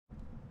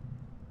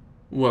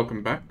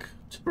Welcome back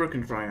to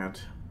Broken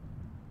Triad.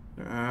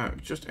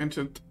 Just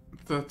entered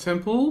the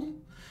temple.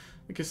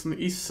 I guess on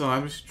the east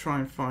side we should try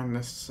and find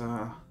this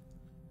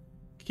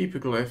keeper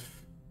glyph.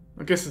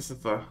 I guess this is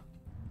the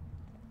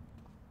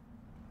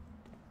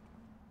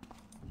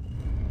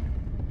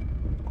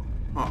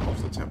heart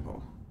of the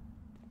temple.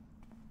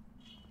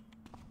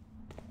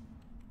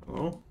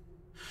 Hello?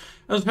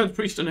 As head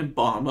priest and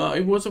embalmer,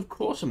 I was of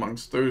course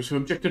amongst those who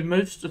objected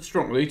most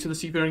strongly to the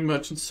seafaring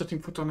merchants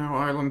setting foot on our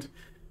island.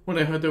 When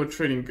I heard they were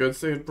trading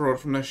goods they had brought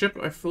from their ship,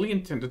 I fully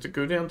intended to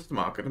go down to the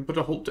market and put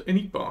a halt to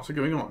any barter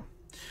going on.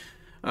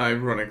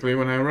 Ironically,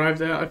 when I arrived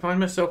there, I find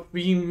myself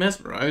being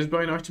mesmerized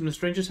by an item the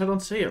strangers had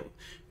on sale.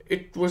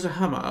 It was a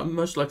hammer,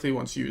 most likely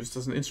once used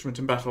as an instrument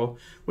in battle,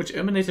 which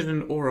emanated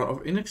an aura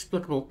of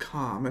inexplicable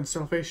calm and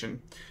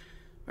salvation.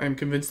 I am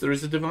convinced there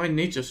is a divine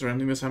nature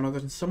surrounding this hammer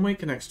that in some way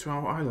connects to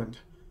our island.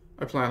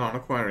 I plan on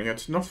acquiring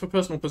it, not for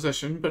personal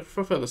possession, but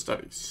for further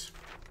studies.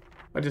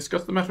 I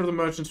discussed the matter of the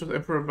merchants with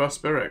Emperor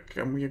Vasperic,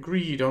 and we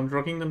agreed on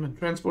drugging them and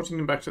transporting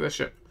them back to their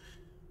ship.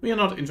 We are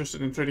not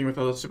interested in trading with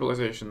other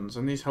civilizations,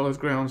 and these hallowed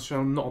grounds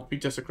shall not be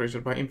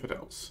desecrated by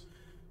infidels.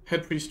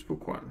 Head Priest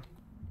Fuquan.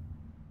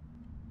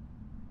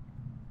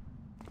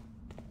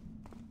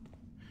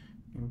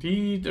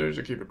 Indeed, there is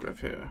a keeper glyph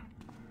here.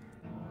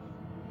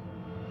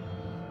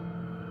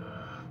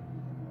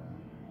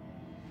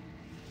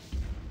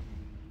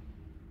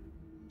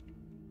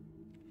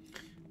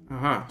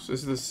 Aha, so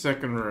this is the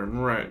second room,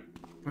 right.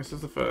 This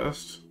is the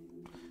first.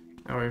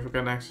 Now we've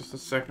got access to the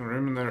second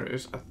room, and there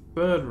is a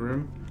third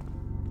room,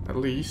 at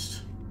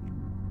least.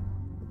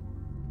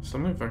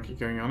 Something funky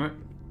going on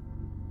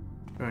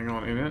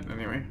in it,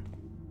 anyway.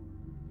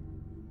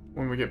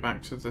 When we get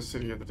back to the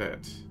City of the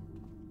Dead.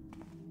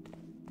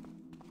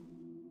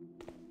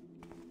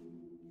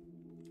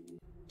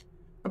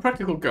 A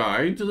practical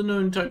guide to the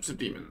known types of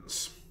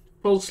demons.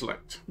 False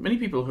light. Many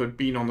people who had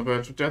been on the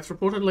verge of death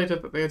reported later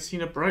that they had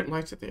seen a bright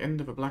light at the end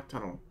of a black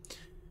tunnel.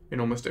 In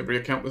almost every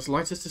account, this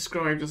light is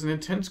described as an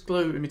intense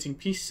glow emitting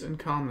peace and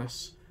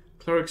calmness.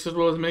 Clerics as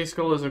well as many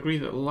scholars agree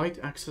that the light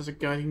acts as a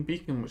guiding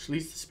beacon which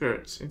leads the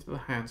spirits into the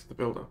hands of the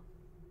builder.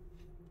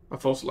 A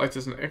false light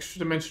is an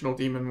extra-dimensional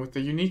demon with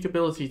the unique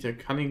ability to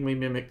cunningly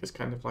mimic this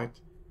kind of light.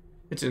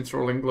 Its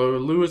enthralling glow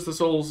lures the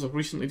souls of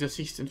recently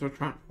deceased into a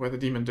trap where the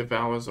demon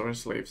devours or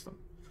enslaves them.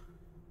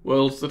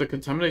 Worlds that are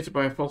contaminated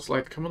by a false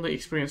light commonly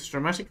experience a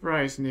dramatic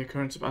rise in the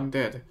occurrence of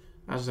undead,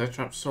 as their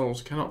trapped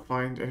souls cannot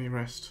find any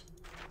rest.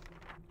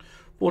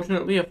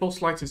 Fortunately, a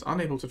false light is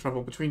unable to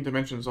travel between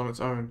dimensions on its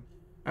own,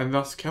 and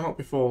thus cannot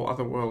befall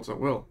other worlds at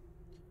will.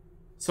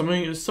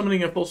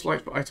 Summoning a false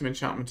light for item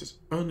enchantment is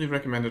only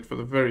recommended for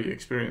the very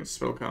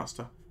experienced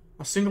spellcaster.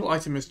 A single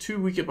item is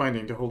too weak a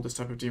binding to hold this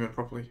type of demon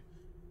properly.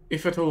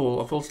 If at all,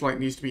 a false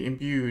light needs to be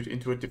imbued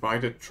into a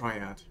divided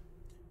triad.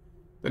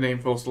 The name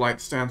false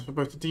light stands for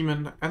both the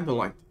demon and the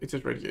light it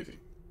is radiating.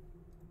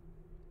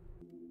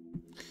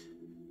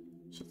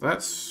 So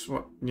that's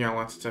what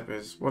Nyarlathotep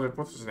is.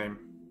 What's his name?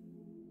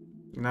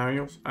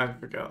 Nariel? I've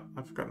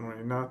forgotten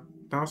already.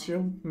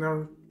 Narciel?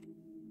 No.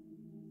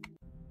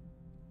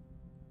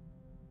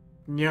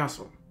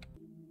 Nyasel.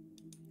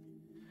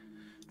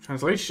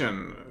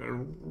 Translation.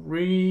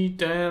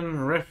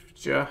 Redan ref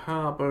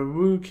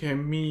jahabaru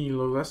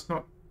kemilo. That's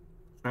not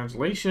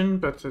translation,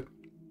 but it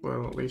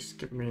will at least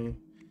give me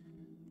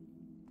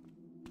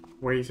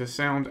a way to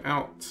sound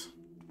out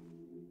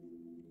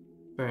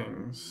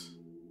things.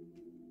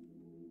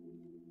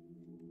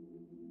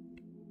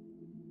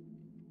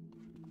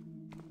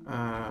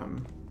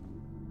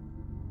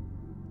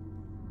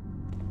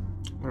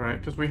 Alright,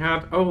 because we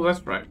had... Oh, that's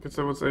right, because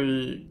there was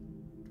a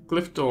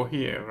glyph door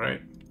here,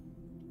 right?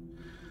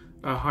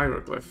 A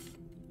hieroglyph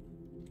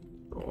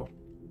door.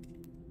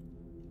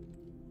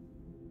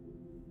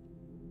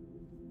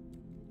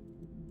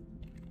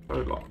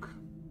 Code lock.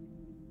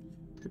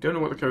 We don't know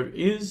what the code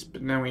is,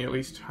 but now we at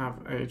least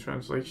have a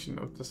translation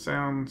of the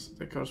sounds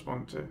they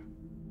correspond to.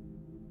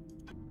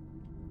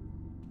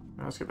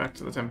 Now let's get back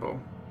to the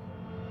temple.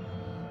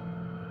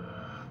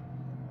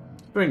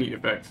 Very neat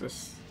effect,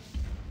 this.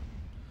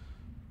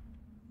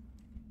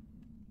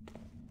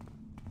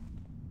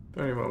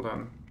 Very well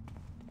done.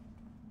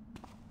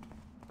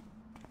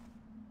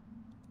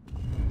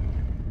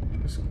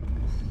 It's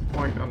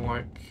quite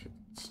unlike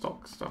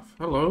stock stuff.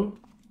 Hello?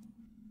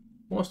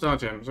 More star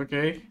gems,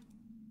 okay.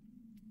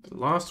 The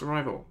last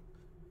arrival.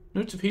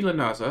 Notes of Hila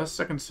Naza,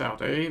 second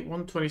Sauday,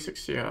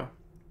 126 year.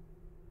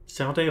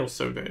 Sauday or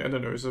Soday? I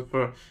don't know. Is it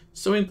for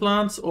sowing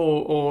plants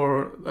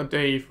or a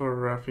day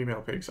for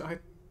female pigs?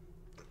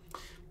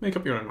 Make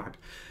up your own mind.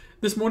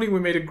 This morning we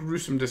made a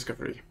gruesome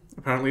discovery.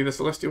 Apparently the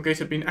Celestial Gate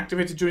had been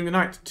activated during the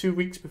night, 2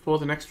 weeks before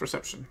the next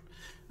reception.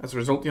 As a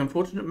result, the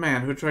unfortunate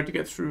man who had tried to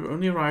get through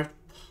only arrived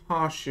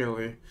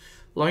partially.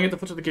 Lying at the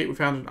foot of the gate we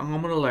found an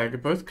arm and a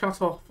leg, both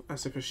cut off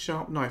as if a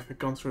sharp knife had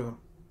gone through them.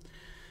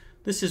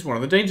 This is one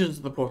of the dangers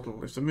of the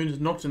portal. If the moon is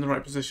not in the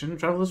right position,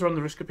 travellers run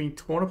the risk of being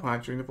torn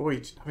apart during the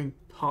voyage, and having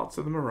parts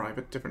of them arrive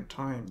at different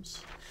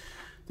times.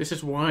 This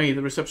is why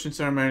the reception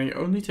ceremony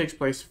only takes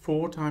place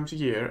 4 times a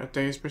year at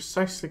days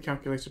precisely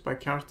calculated by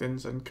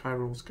Karathin's and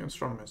Kyrul's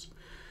astronomers.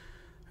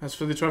 As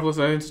for the traveller's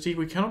identity,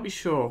 we cannot be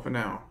sure for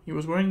now. He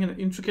was wearing an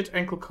intricate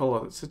ankle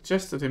collar that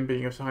suggested him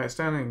being of higher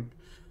standing,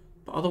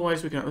 but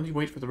otherwise we can only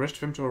wait for the rest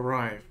of him to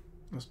arrive,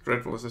 as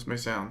dreadful as this may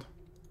sound.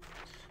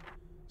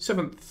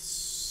 7th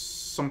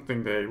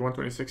something day,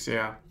 126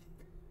 year.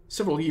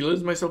 Several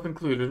healers, myself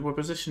included, were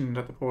positioned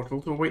at the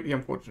portal to await the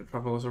unfortunate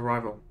traveller's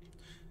arrival.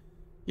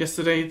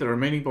 Yesterday, the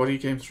remaining body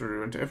came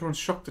through, and to everyone's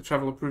shock, the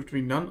traveller proved to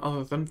be none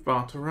other than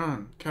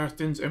Vartaran,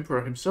 Karathin's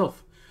emperor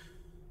himself.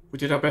 We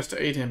did our best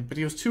to aid him, but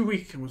he was too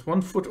weak and with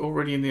 1 foot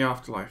already in the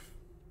afterlife.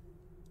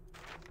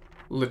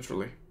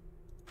 Literally.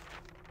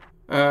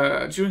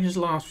 During his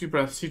last few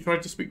breaths, he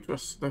tried to speak to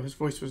us, though his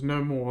voice was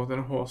no more than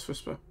a hoarse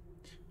whisper.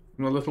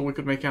 From the little we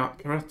could make out,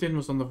 Karathin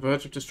was on the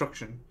verge of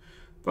destruction.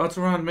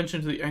 Vartaran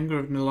mentioned the anger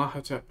of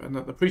Nilahotep, and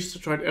that the priests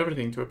had tried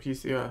everything to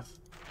appease the earth.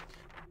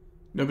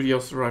 Nobody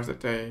else arrived that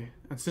day,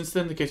 and since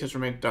then the gate has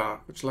remained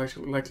dark, which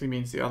likely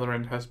means the other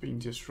end has been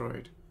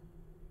destroyed.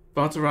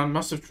 Vartaran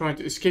must have tried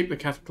to escape the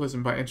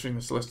cataclysm by entering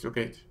the Celestial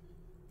Gate.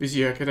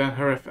 Vizier Kedan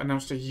Haref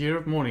announced a year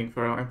of mourning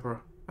for our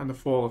Emperor, and the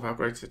fall of our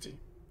great city.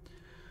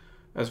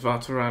 As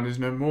Vartaran is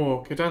no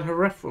more, Kedan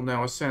Haref will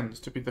now ascend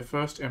to be the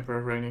first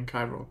Emperor reigning in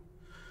Cairo.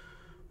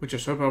 We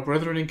just hope our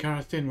brethren in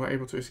Karathin were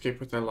able to escape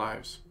with their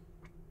lives.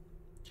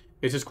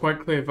 It is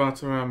quite clear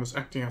Vartaran was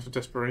acting out of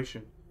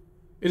desperation.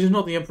 It is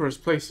not the Emperor's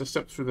place to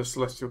step through the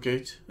Celestial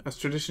Gate, as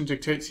tradition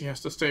dictates he has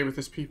to stay with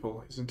his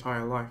people his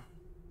entire life.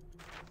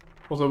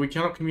 Although we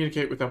cannot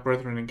communicate with our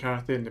brethren in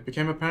Karathin, it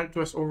became apparent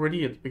to us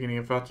already at the beginning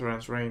of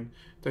Vartaran's reign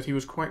that he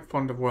was quite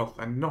fond of wealth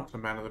and not a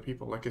man of the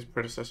people like his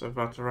predecessor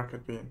Vartarak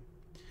had been.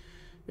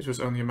 It was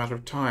only a matter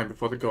of time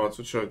before the gods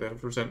would show their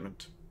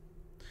resentment.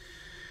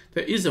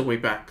 There is a way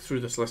back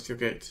through the Celestial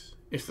Gate,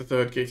 if the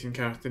 3rd gate in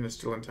Karathin is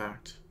still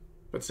intact.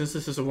 But since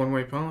this is a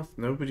one-way path,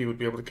 nobody would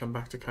be able to come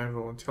back to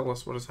Cairo and tell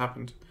us what has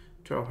happened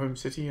to our home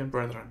city and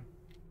brethren.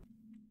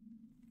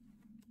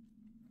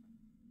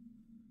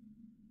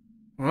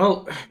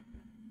 Well,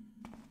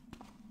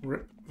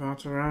 rip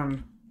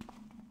Vartaran.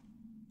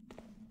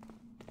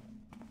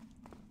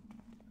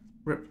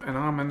 Rip an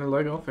arm and a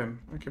leg off him.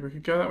 Okay, we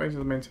could go that way to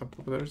the main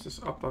temple, but there's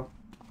this upper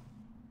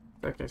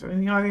staircase.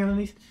 Anything hiding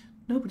underneath?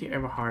 Nobody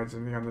ever hides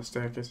anything under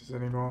staircases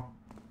anymore.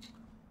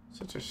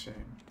 Such a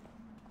shame.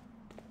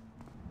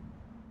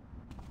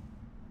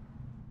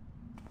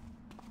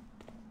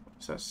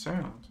 What's that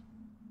sound?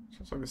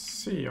 Sounds like a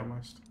sea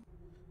almost.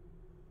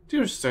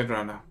 Dearest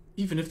Stedrana,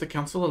 even if the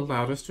council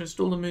allowed us to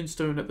install the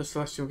moonstone at the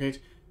Celestial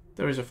Gate,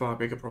 there is a far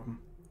bigger problem.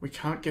 We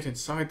can't get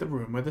inside the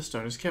room where the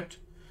stone is kept.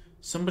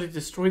 Somebody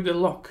destroyed the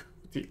lock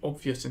with the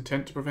obvious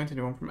intent to prevent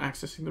anyone from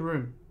accessing the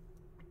room.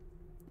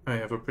 I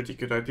have a pretty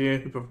good idea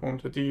who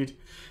performed the deed.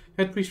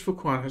 Head Priest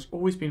Fuquan has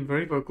always been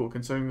very vocal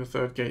concerning the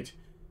 3rd gate,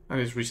 and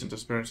his recent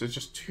disappearance is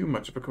just too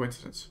much of a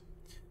coincidence.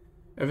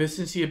 Ever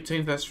since he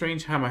obtained that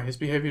strange hammer, his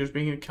behavior has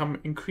become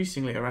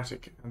increasingly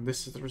erratic, and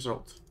this is the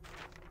result.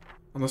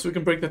 Unless we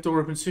can break that door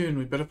open soon,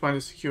 we'd better find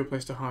a secure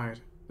place to hide.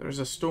 There is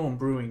a storm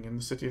brewing in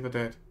the City of the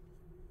Dead.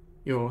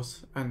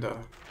 Yours, and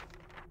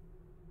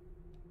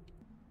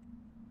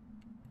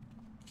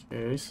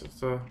Okay, so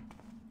the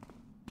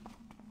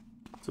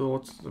door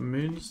to the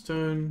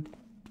moonstone.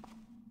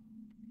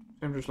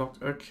 Chamber is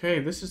locked. Okay,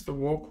 this is the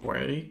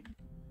walkway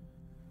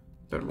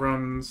that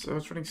runs. Oh,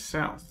 it's running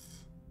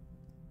south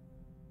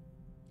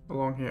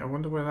along here. I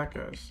wonder where that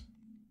goes.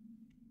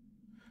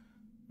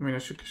 I mean, I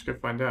should just go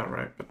find out,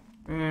 right? But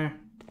I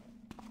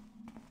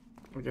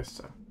guess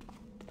so.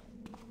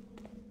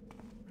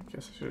 I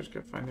guess I should just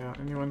go find out.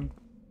 Anyone?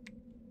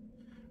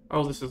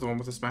 Oh, this is the one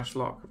with the smashed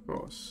lock, of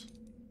course.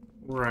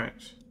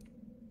 Right.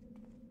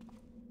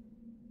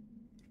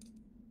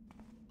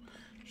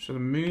 So the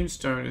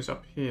moonstone is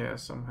up here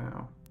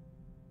somehow.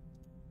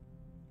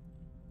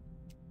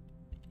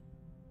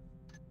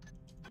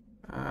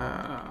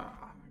 I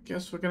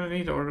guess we're gonna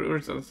need, or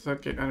is that the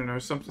 3rd gate? I don't know.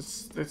 Something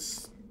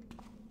it's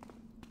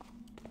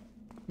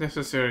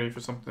necessary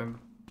for something.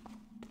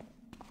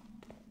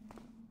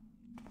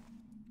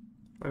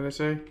 What did I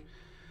say?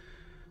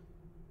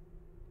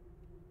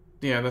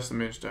 Yeah, that's the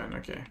moonstone.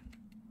 Okay.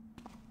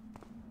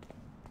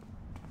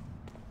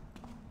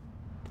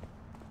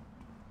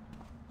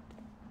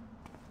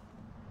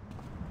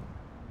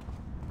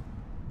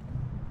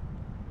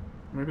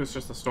 Maybe it's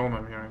just the storm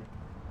I'm hearing.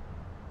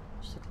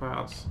 Just the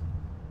clouds.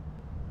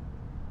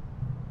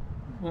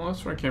 Well,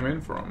 that's where I came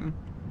in from.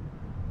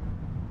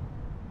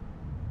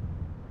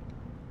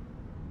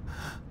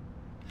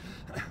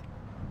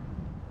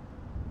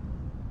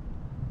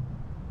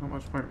 Not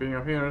much point being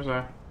up here, is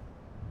there?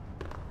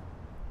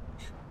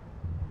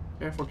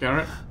 Careful,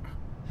 Garrett.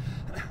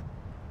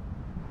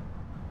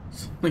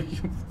 Suddenly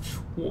you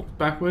walked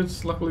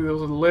backwards. Luckily there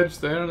was a ledge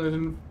there and I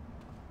didn't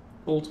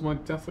fall to my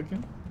death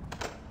again.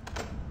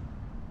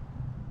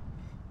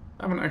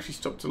 I haven't actually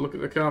stopped to look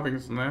at the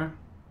carvings in there.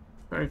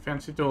 Very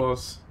fancy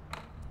doors.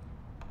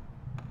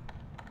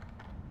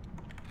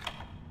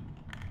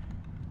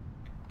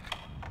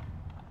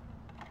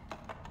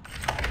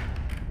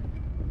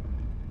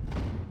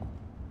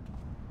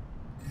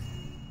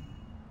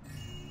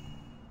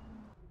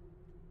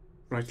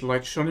 Bright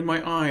light shone in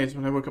my eyes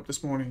when I woke up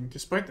this morning,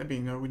 despite there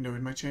being no window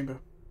in my chamber.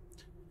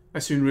 I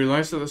soon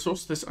realized that the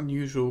source of this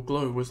unusual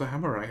glow was the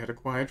hammer I had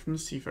acquired from the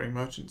seafaring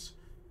merchants.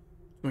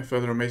 To my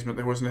further amazement,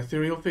 there was an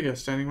ethereal figure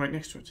standing right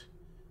next to it.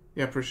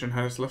 The apparition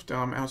had its left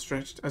arm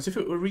outstretched, as if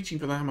it were reaching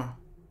for the hammer.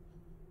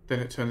 Then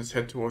it turned its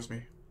head towards me.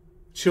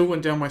 A chill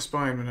went down my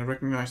spine when I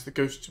recognized the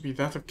ghost to be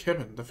that of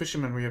Kevin, the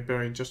fisherman we had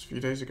buried just a few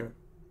days ago.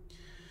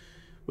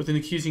 With an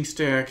accusing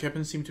stare,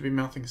 Kevin seemed to be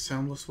mouthing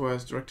soundless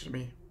words directed at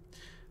me.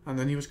 And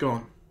then he was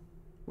gone.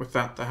 With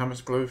that, the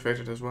hammer's glow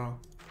faded as well.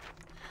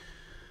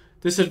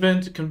 This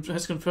event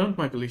has confirmed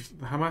my belief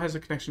that the hammer has a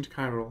connection to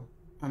Cairo,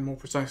 and more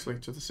precisely,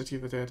 to the City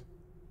of the Dead.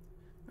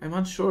 I am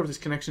unsure of this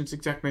connection's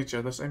exact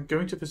nature, thus I am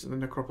going to visit the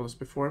necropolis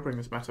before I bring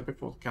this matter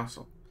before the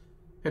council.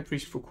 Head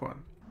Priest Fuquan.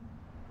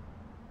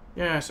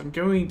 Yes, I'm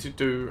going to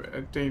do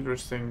a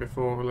dangerous thing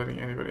before letting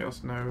anybody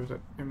else know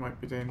that it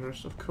might be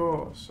dangerous. Of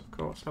course.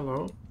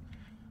 Hello.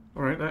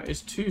 Alright, that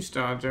is 2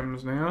 star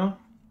gems now.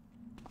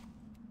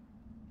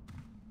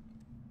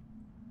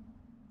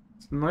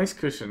 It's a nice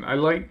cushion. I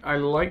like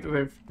that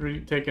they've really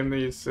taken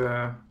these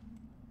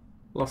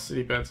Lost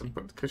City beds and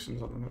put the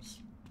cushions on them. It's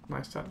a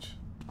nice touch.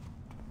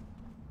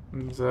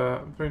 And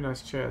very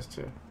nice chairs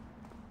too.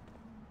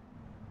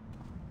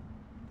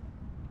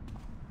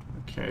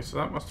 Okay, so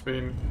that must have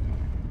been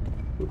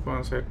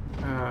Fuquan's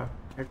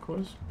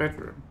headquarters?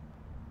 Bedroom.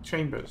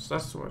 Chambers,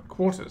 that's the word.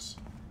 Quarters.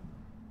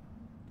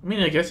 I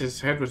mean, I guess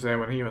his head was there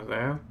when he was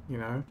there, you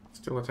know.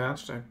 Still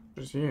attached, I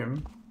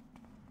presume.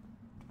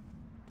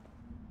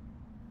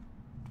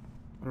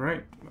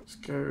 Alright, let's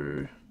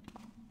go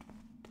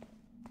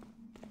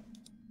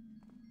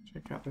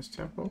check out this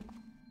temple.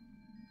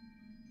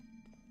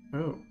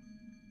 Oh.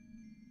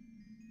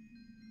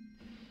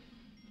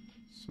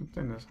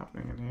 Something is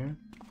happening in here.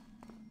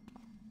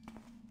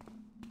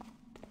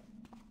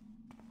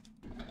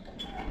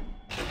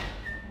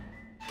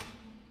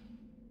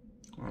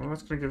 Well,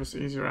 that's going to give us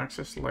easier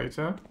access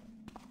later.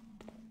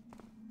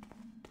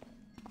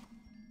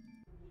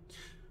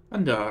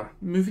 Andar,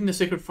 moving the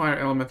sacred fire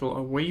elemental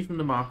away from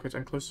the market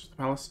and closer to the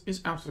palace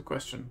is out of the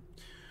question.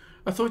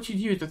 I thought you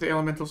knew that the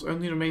elementals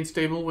only remain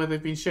stable where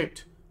they've been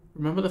shaped.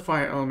 Remember the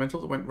fire elemental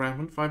that went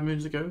rampant 5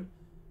 moons ago?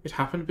 It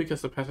happened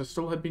because the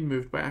pedestal had been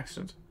moved by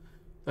accident.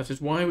 That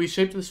is why we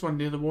shaped this one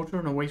near the water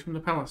and away from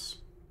the palace.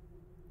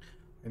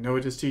 I know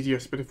it is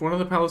tedious, but if one of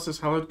the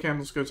palace's hallowed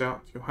candles goes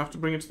out, you'll have to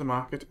bring it to the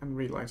market and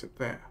relight it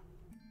there.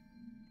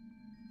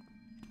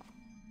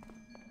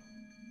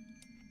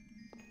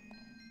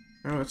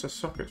 Oh, it's a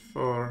socket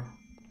for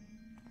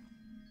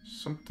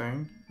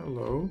something.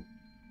 Hello.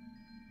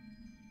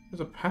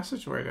 There's a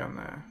passageway down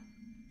there.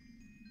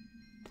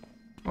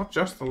 Not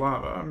just the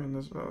lava, I mean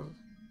there's an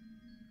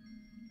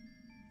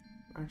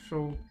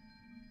actual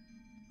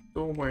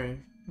doorway.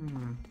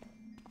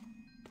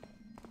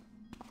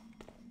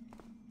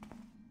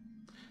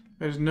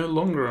 There's no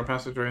longer a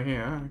passageway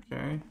here,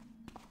 okay.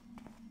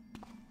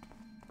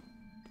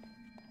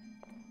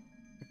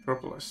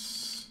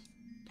 Necropolis.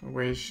 The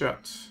way is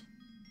shut.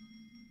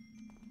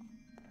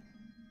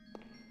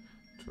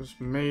 It was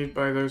made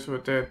by those who are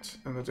dead,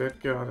 and the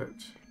dead guard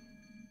it.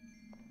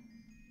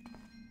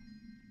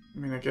 I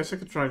mean, I guess I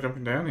could try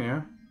jumping down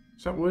here.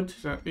 Is that wood?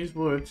 Is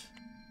wood?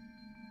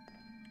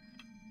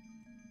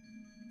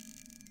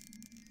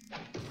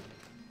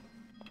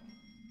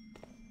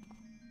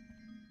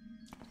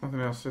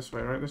 Nothing else this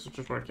way, right? This is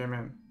just where I came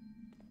in.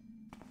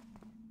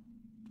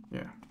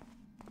 Yeah.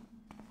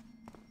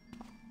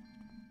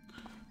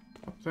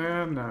 Up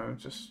there? No,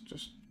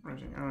 just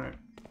writing. Alright.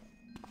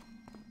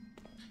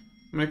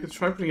 I mean, I could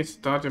try putting a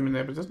star gem in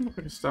there, but it doesn't look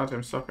like a star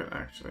gem socket,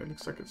 actually. It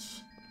looks like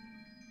it's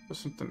for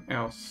something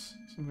else.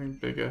 Something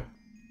bigger.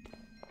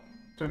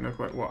 Don't know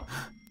quite what.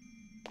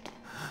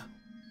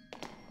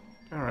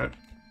 Alright.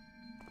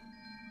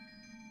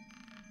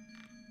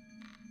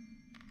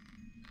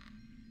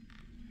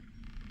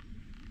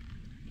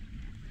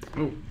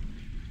 Oh.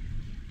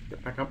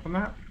 Get back up on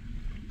that.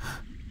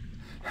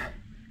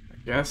 I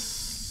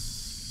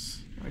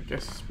guess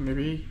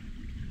maybe.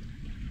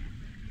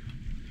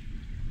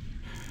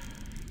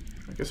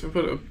 I guess if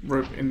we put a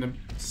rope in the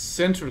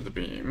center of the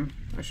beam,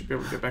 I should be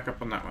able to get back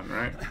up on that one,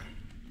 right?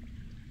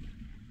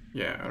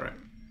 Yeah, alright.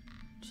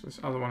 So this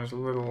other one is a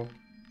little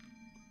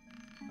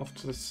off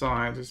to the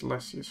side, is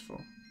less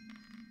useful.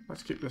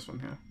 Let's keep this one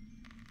here.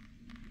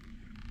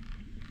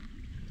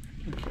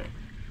 Okay.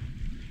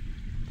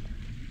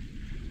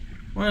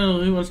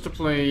 Well, who wants to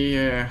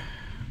play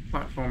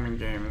platforming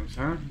games,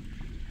 huh?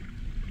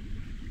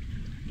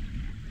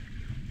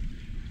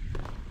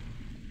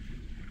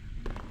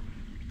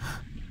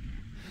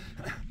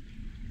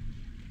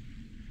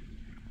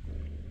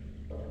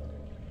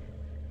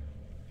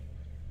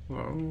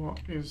 Hello, what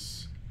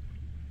is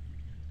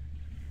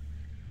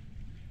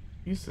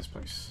this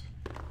place?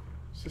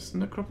 Is this the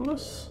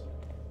necropolis?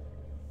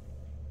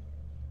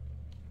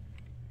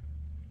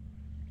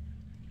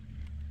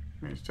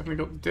 I mean, it's definitely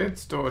got the dead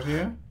stored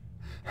here.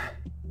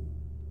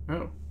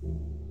 Oh.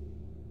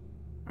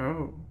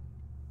 Oh.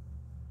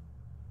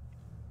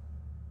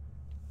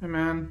 Hey,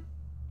 man.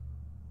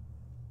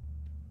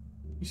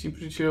 You seem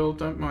pretty chill,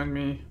 don't mind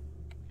me.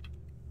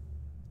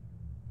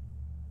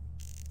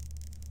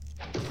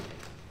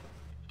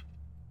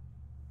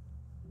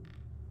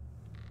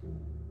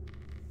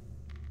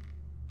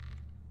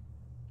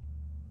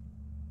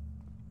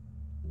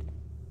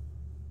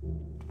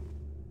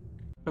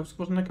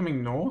 Wasn't I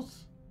coming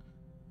north?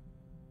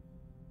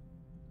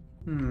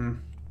 Hmm.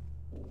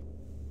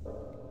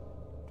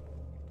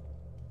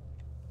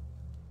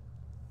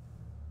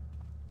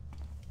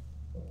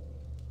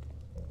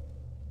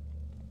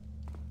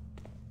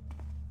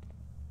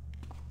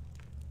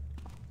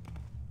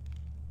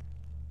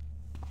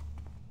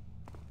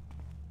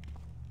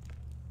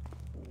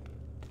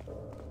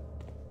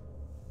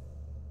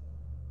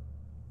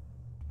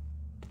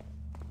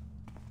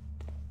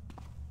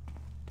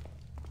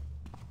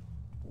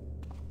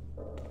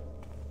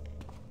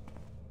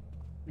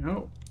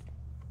 No.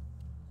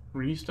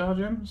 3-star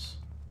gems?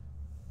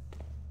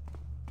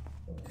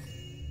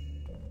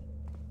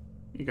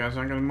 You guys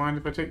aren't gonna mind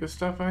if I take this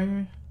stuff, are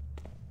you?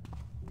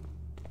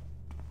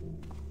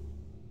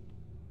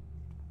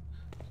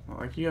 It's not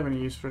like you have any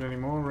use for it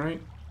anymore,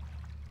 right?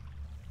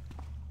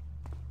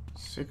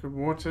 Sacred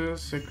water,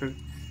 sacred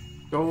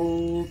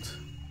gold,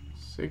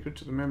 sacred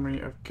to the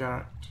memory of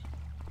Garrett.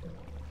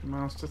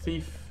 Master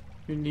thief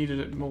who needed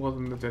it more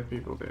than the dead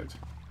people did.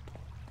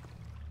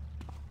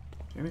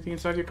 Anything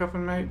inside your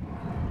coffin, mate?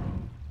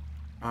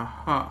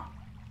 Aha.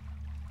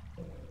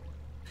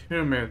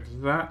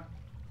 Pyramid, that...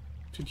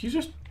 Did you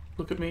just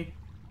look at me?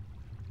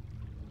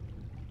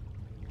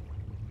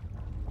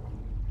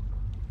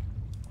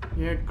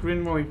 Yeah,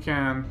 grin while you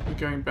can. We're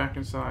going back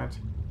inside.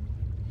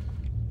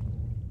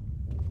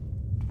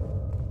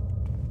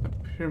 The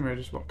pyramid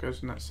is what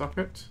goes in that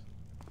socket.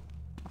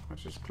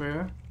 Which is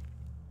clear.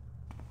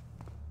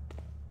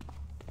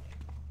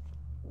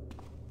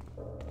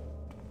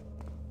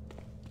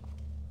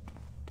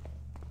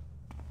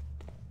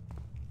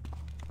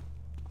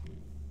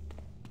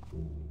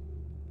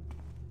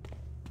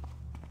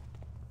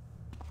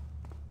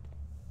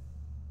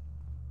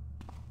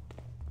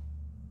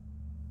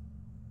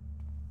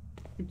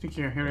 I keep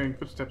thinking I'm hearing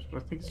footsteps, but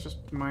I think it's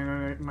just my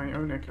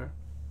own echo.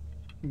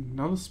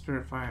 Another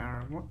spirit fire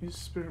arrow. What is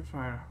spirit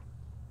fire?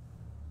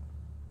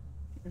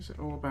 What is it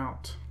all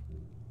about?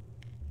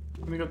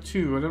 I've only got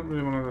 2. I don't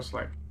really want to just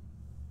like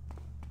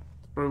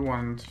throw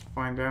one to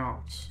find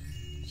out.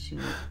 It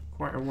seems like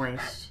quite a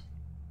waste.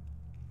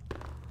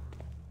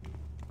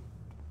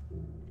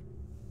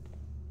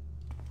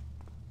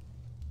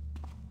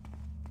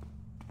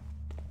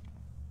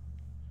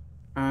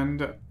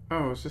 And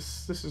oh, is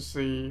this is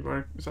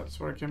the that's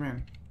where I came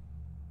in?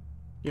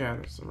 Yeah,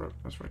 that's the rope.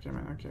 That's where I came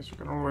in. Okay, so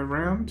we're going all the way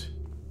around,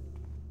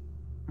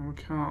 and we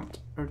can't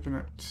open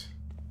it.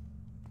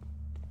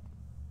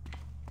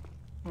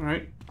 All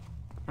right,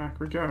 back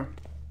we go.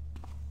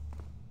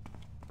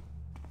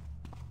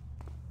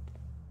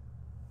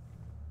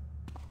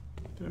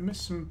 Did I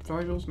miss some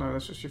valuables? No,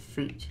 that's just your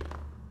feet.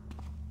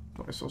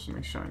 Thought I saw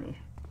something shiny.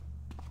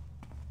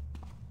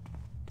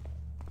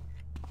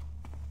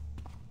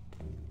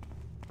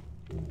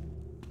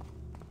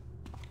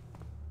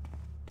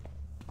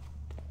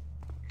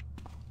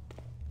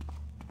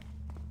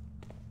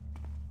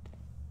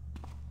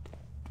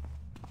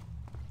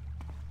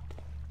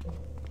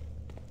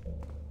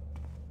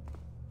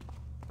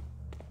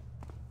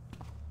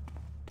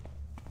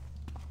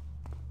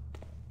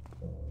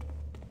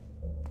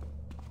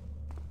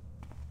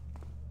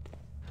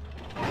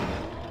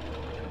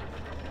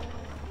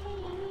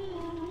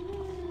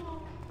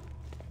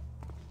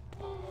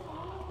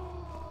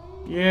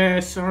 Yeah,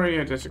 sorry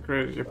I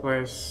desecrated your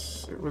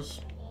place. It was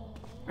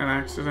an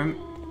accident.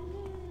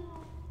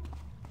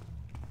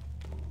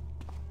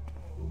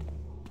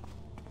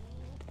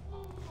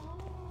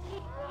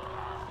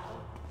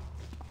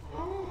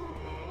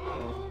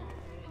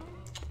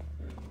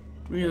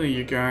 Really,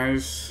 you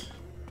guys?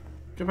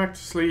 Go back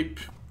to sleep.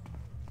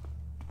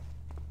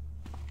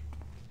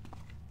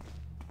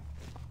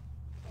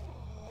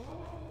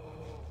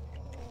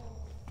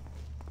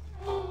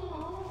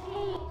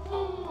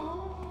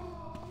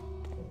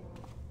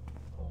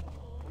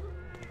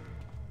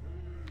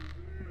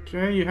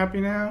 Okay, you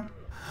happy now?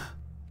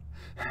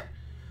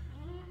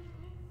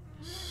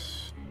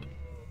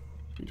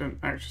 You don't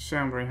actually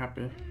sound very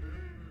happy.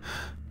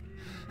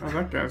 Oh,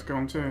 that guy's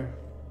gone too.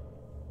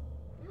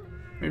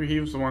 Maybe he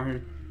was the one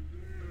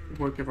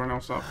who woke everyone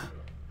else up.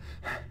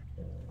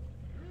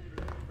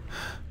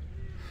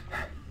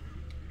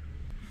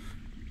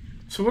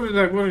 So what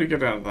did he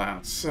get out of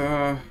that?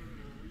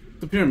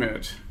 The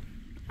pyramid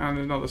and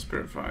another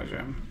spirit fire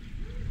gem.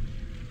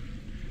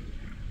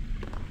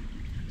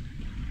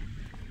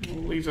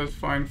 We'll leave those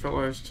fine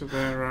fellows to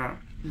their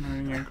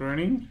moaning and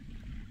groaning.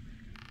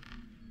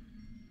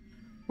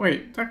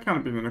 Wait, that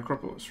can't be the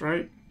necropolis,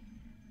 right?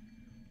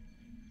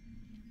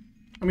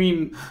 I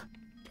mean,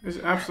 it's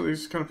absolutely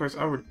this kind of place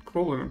I would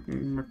call it a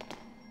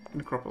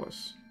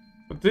necropolis.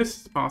 But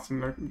this path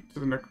to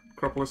the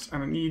necropolis,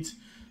 and it needs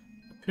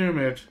a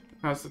pyramid,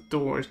 as the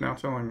door is now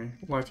telling me,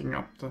 lighting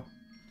up the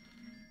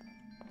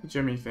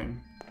gemmy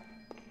thing.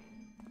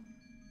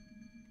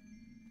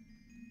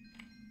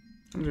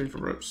 I'm doing for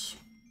ropes.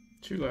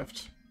 2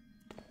 left.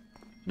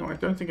 No, I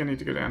don't think I need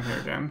to go down here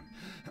again.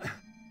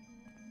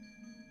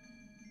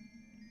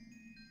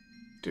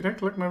 Did I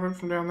collect my rope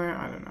from down there?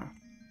 I don't know.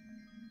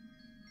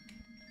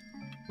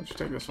 Let's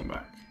take this one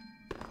back.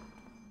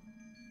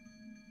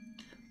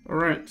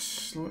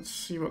 Alright, let's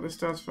see what this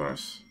does for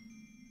us.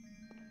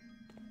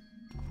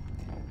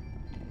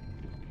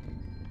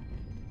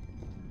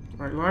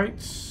 Bright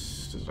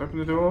lights. Does it open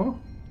the door?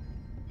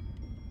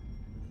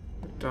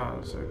 It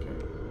does, okay.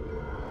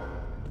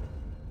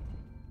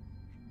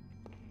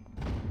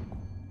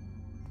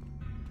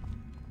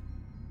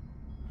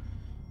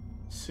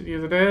 City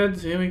of the Dead,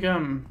 here we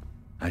come.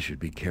 I should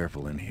be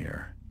careful in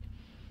here.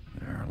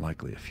 There are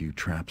likely a few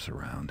traps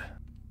around.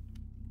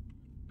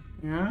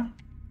 Yeah?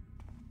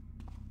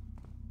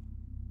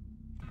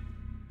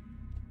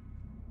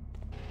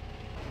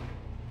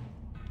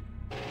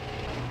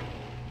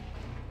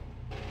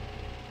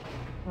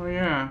 Oh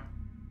yeah.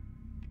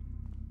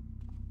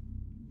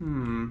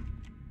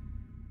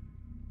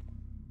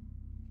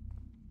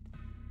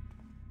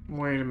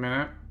 Wait a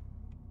minute.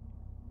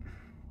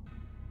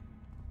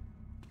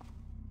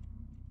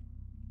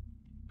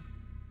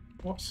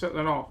 What set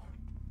that off?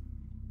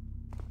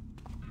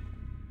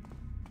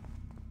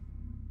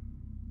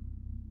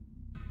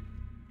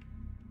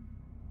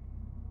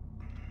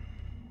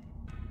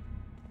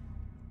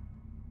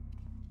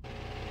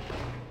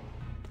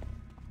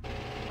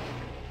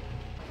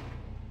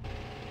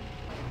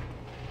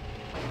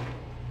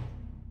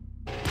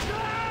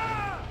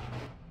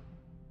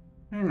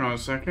 Hang on a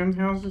second,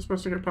 how's it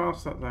supposed to get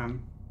past that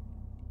then?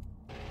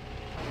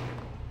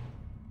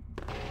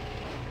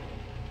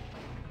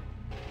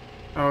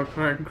 Oh,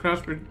 correct. I can crash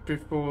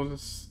before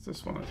this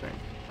one, I think.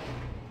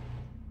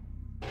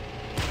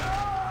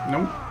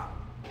 Nope.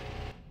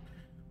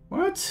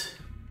 What?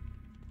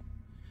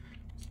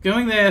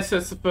 Going there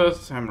sets the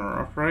first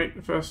hammer off, right?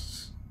 The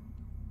first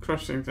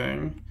crushing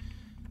thing.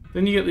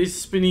 Then you get these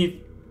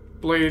spinny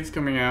blades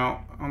coming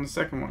out on the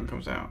second one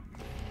comes out.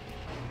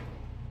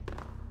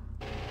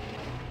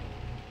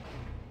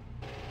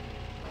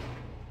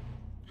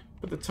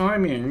 But the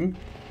timing...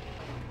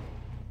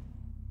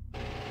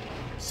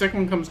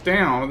 second one comes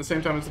down at the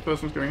same time as the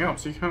first one's going up,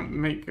 so you can't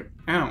make it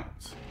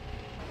out.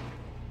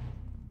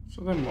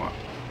 So then what?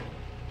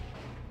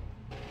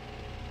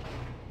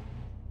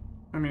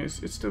 I mean,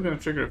 it's still going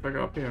to trigger if I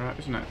go up here, right?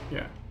 Isn't it?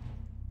 Yeah.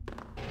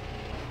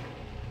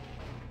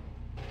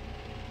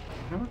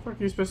 How the fuck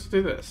are you supposed to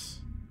do this?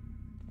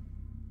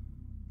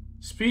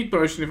 Speed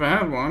potion if I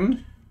had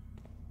one.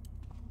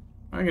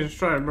 I can just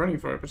try running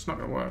for it, but it's not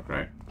going to work,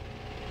 right?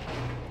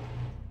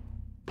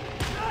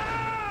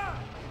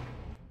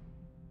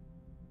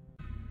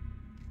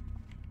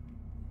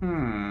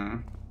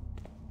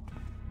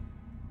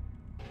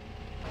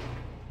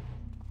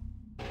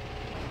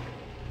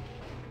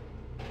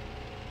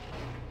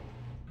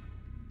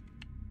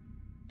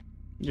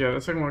 Yeah,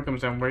 the second one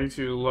comes down way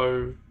too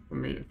low for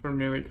me, for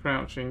merely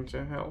crouching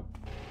to help.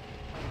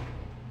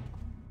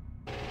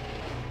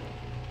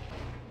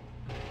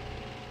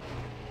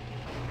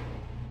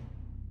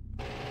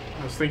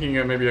 I was thinking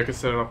maybe I could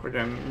set it up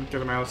again and get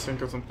them out of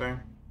sync or something.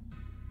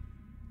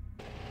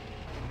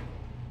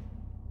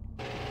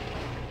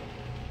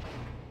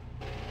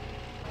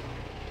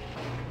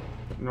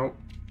 But nope.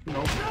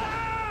 Nope.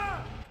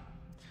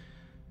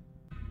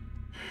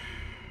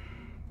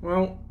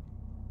 Well...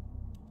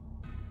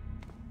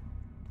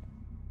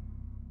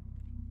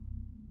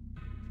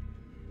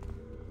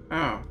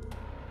 oh.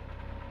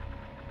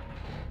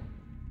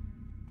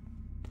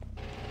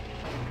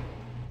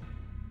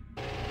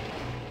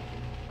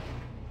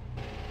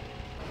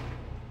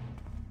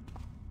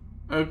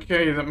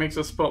 Okay, that makes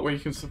a spot where you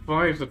can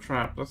survive the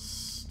trap. That's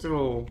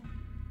still...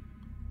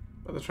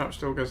 but the trap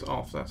still goes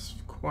off. That's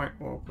quite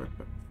awkward,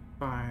 but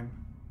fine.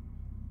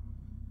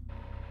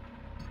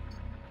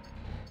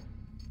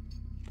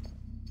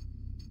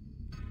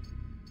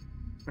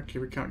 Okay,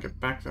 we can't get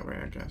back that way,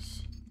 I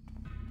guess.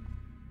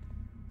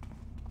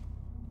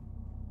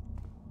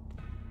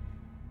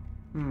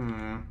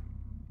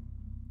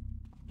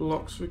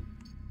 Blocks we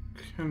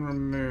can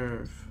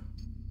remove.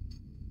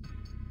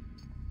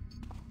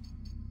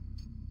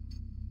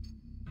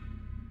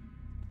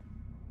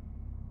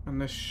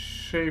 And they're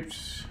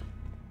shaped...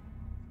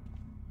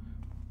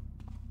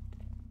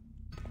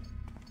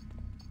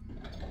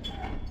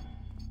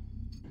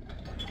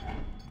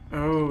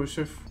 oh,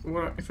 so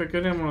if I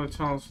go down one of the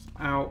tunnels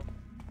out...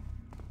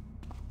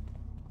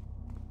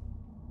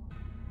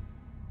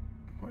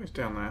 what is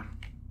down there?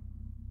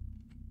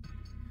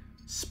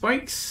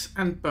 Spikes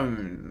and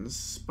bones.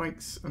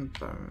 Spikes and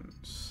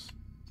bones.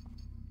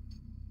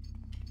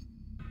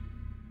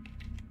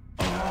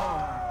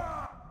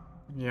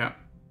 Yeah.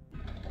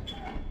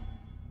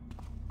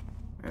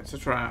 It's a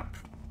trap.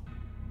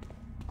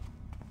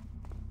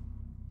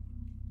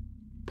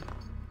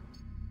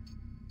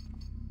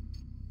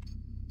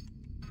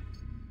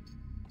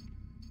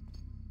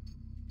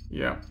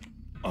 Yeah.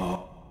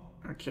 Oh.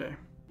 Okay.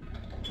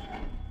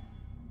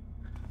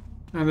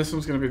 And this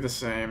one's gonna be the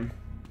same.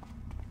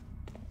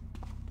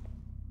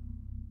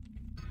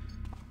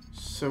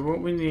 so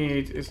what we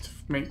need is to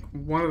make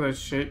one of those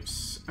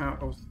shapes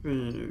out of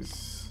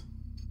these.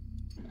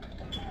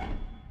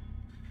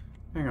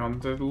 Hang on,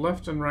 the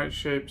left and right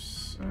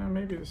shapes,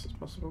 maybe this is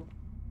possible.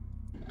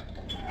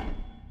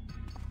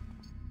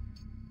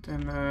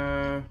 Then,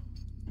 that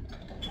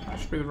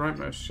should be the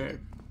rightmost shape.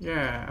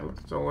 Yeah, look,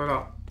 it's all lit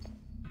up.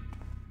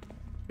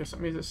 Guess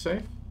that means it's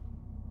safe.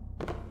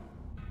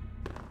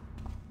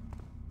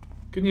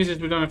 Good news is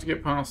we don't have to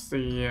get past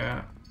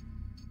the,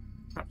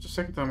 perhaps a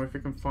second time if we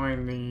can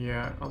find the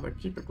other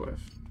keeper glyph.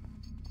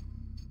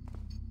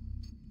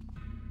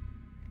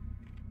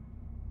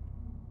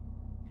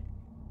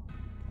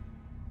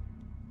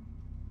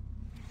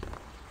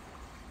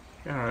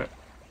 Alright.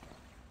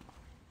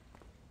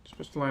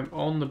 Supposed to land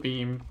on the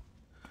beam,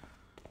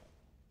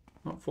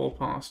 not fall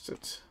past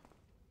it.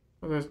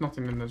 Oh, there's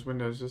nothing in those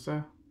windows, is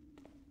there?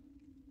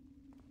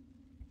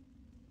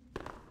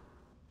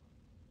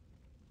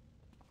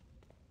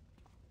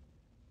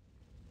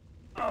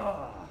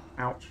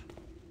 Ouch.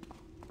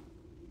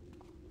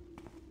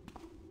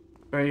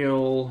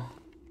 Fail.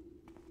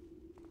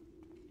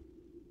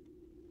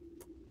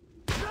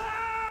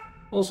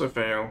 Also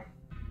fail.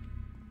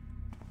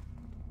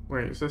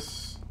 Wait, is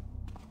this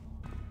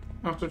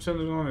after it turned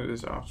it on? It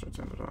is after it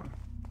turned it on.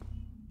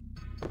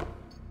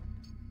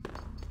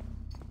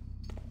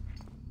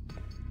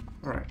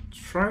 Alright,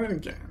 try that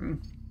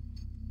again.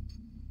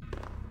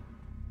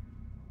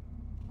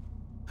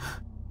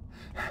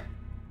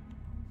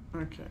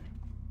 Okay.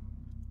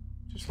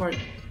 Just like...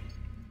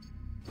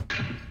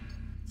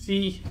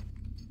 See?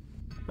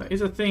 That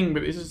is a thing,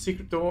 but is it a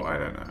secret door? I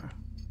don't know.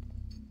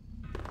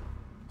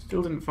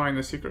 Still didn't find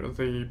the secret of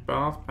the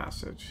bath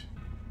passage.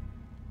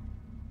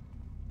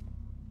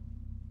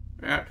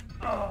 Yeah.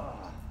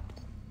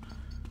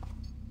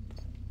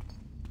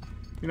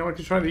 You know, I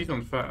could try these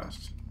ones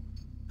first.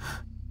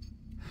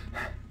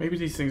 Maybe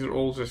these things are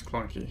all just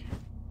clunky.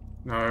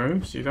 No,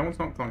 see, that one's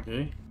not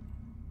clunky.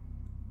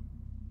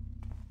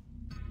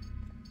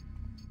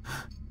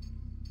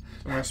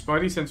 So my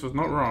spidey sense was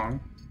not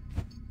wrong.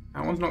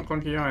 That one's not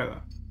clunky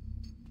either.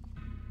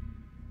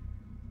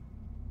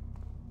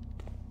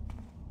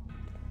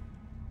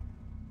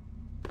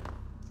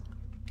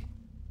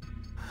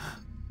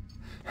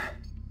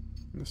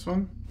 This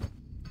one?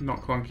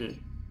 Not clunky.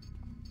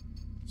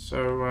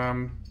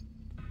 So,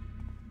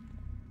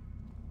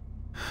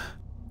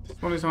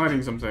 this one is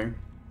hiding something.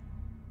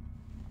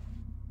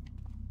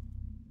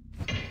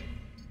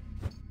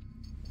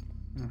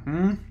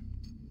 Mm-hmm.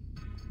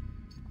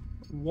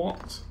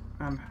 What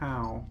and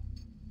how?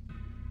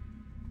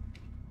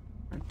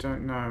 I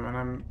don't know, and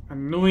I'm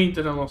annoyed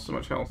that I lost so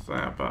much health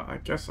there, but I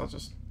guess I'll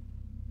just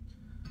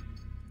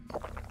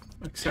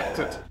accept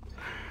it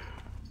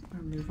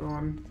and move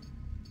on.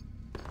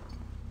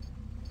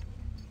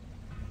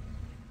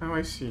 Oh,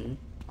 I see.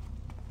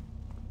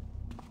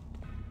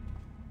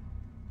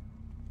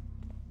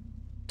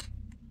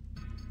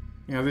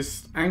 Yeah,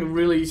 this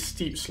really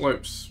steep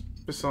slopes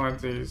beside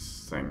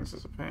these things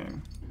is a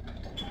pain.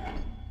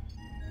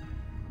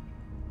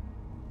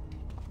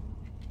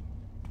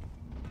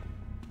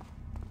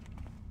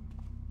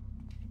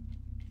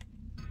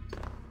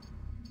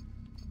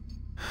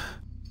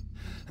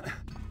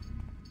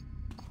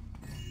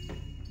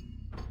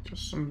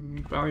 Just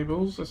some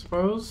valuables, I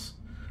suppose.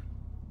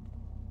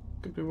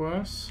 Could be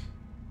worse.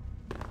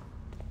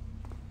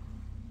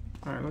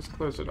 Alright, let's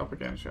close it up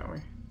again, shall we?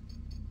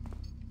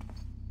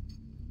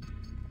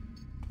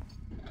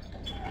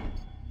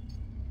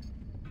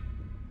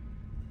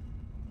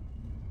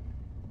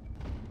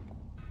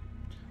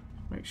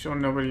 Make sure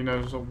nobody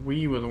knows that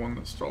we were the one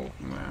that stole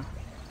from there.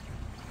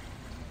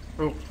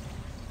 Oh.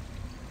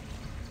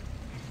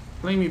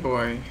 Blamey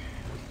boy.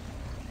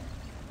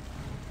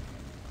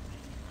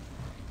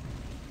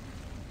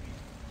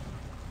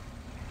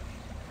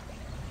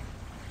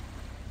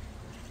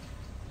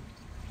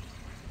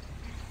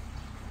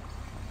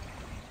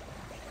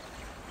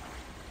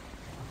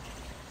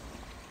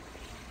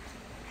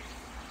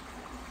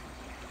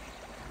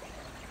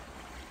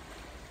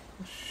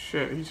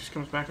 Shit, he just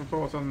comes back and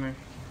forth, doesn't he?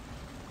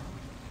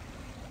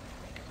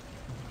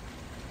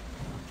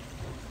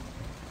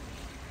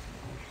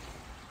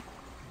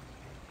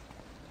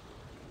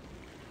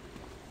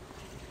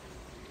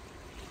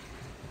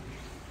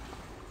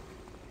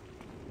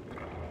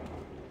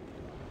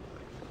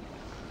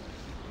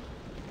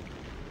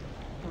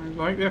 I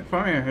like their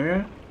fire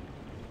here.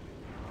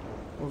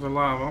 Or the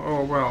lava.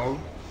 Oh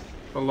well,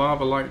 the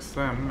lava likes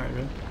them,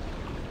 maybe.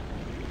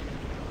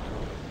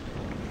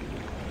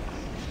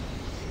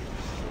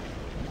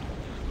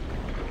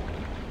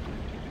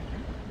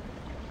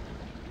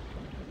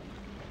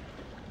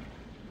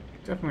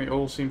 Definitely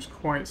all seems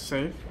quite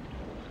safe.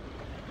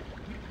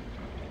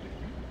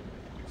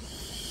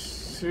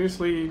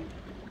 Seriously,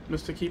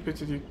 Mr. Keeper,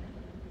 did you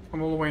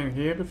come all the way in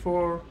here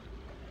before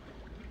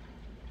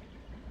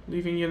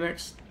leaving your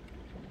next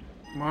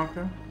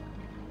marker?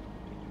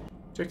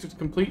 Objective to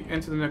complete,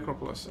 enter the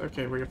necropolis.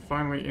 Okay, we're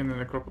finally in the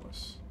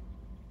necropolis.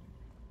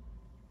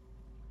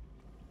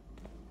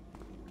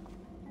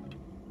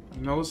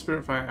 Another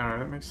spirit fire arrow,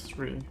 that makes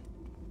 3.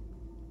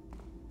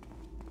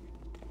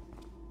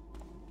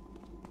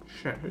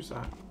 shit, who's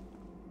that?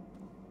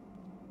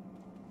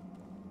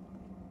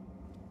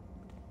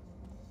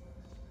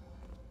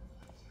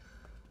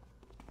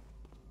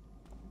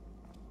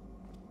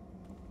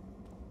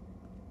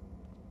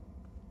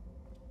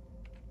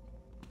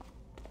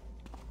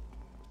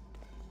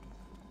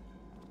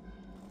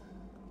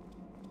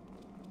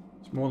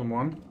 It's more than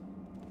one.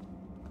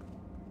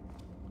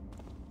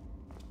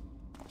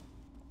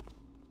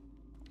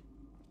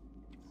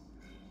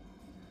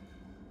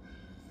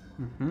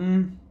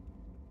 Mm-hmm.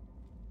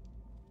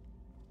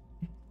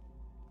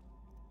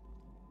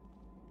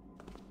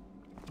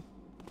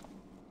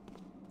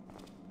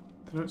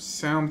 They don't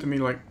sound to me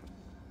like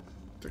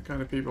the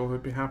kind of people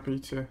who'd be happy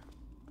to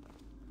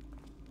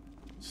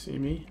see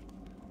me.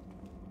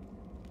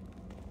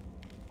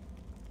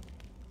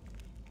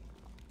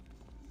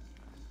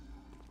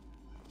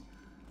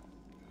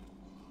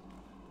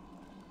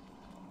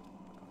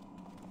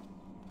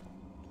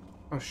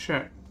 Oh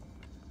shit.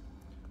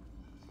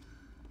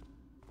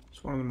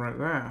 There's one of them right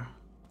there.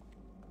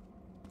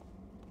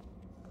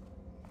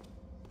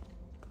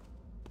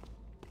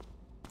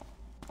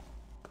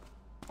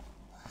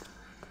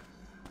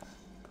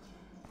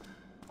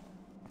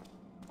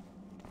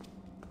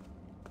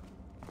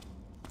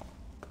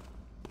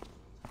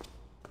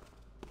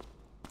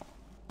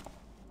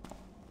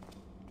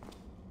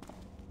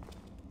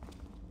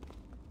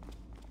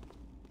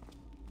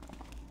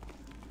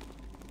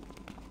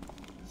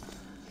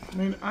 I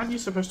mean, aren't you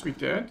supposed to be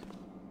dead?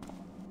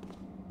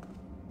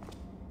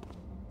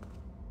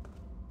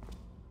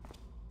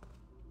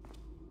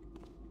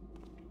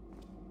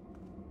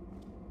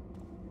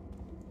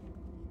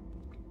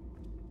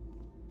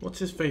 What's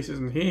his face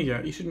isn't here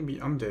yet? He shouldn't be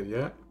undead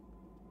yet.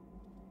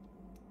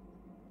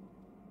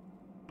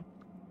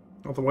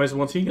 Otherwise,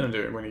 what's he gonna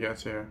do when he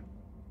gets here?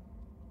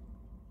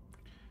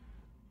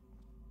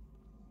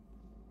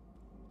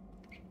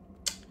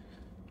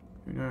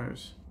 Who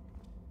knows?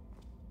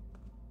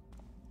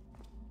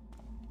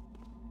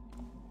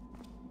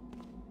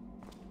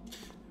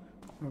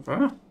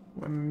 However,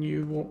 when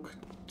you walk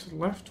to the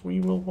left, we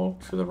will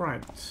walk to the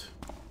right.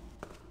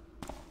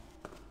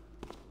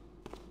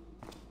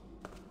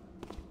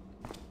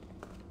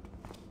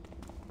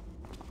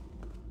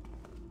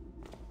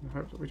 I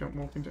hope that we don't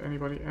walk into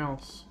anybody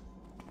else.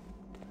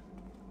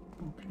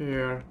 Up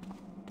here.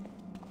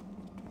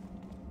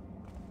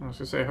 I was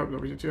going to say, I hope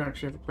that we do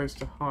actually have a place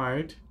to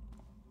hide.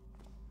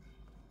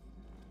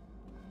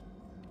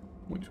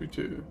 Which we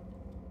do.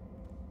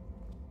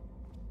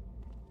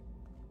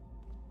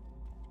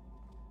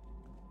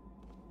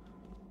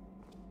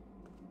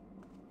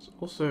 There's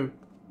also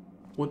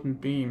wooden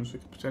beams we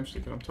could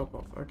potentially get on top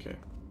of. Okay.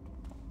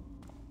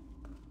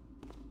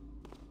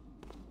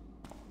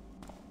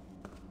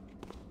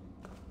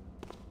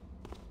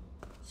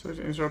 So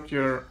to interrupt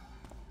your...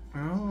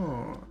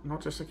 Oh,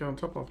 not just to get on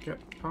top of, get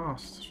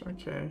past.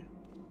 Okay.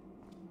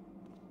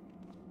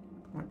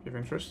 Might be of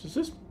interest. Is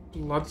this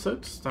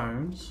blood-soaked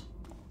stones?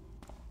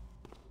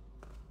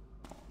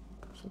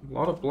 There's a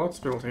lot of blood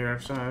spilled here,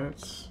 so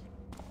it's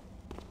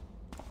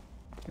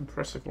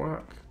impressive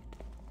work.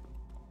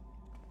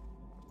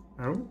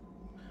 Oh?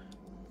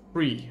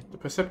 3. The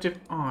perceptive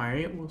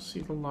eye will see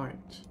the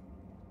light.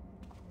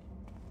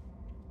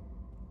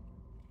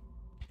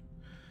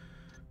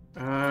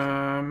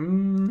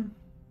 I'm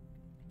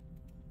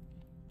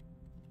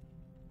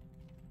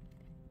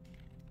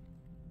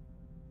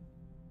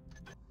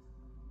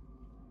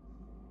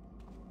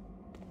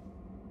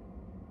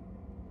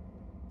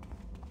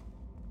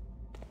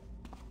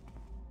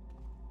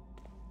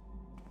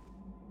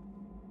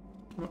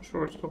not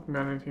sure it's talking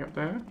about anything up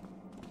there.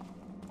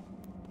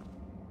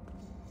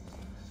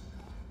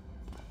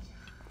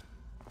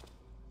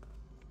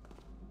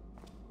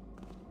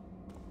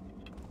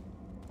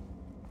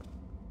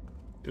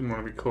 Didn't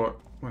want to be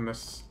caught when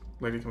this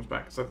lady comes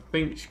back, because I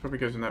think she probably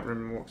goes in that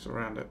room and walks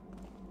around it.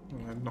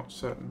 Well, I'm not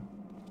certain.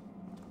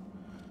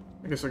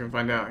 I guess I can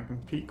find out. I can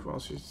peek while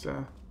she's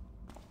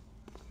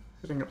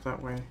heading up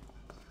that way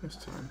this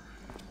time.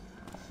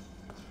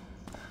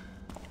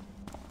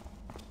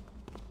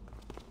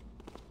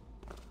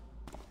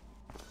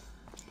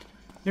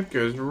 Yep,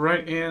 goes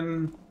right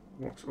in,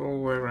 walks all the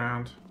way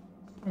around.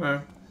 Oh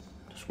no,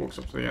 just walks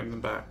up to the end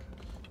and back.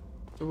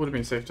 It would have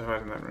been safe to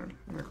hide in that room,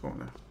 in the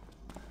corner.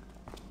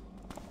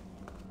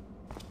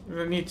 I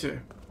don't need to.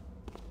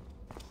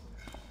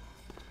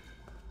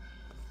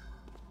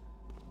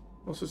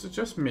 Also, is it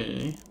just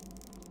me?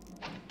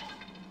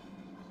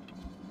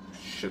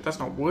 Shit, that's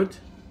not wood.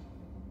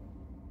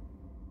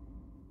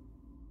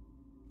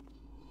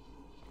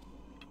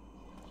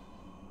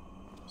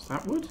 Is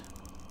that wood?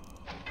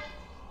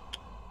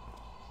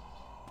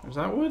 Is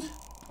that wood?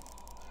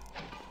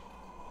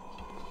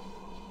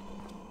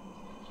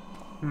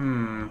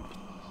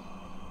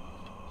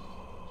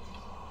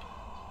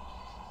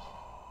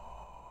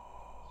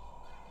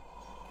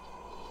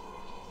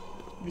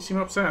 You seem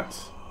upset.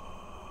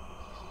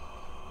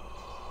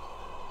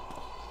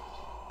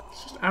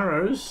 It's just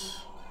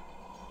arrows.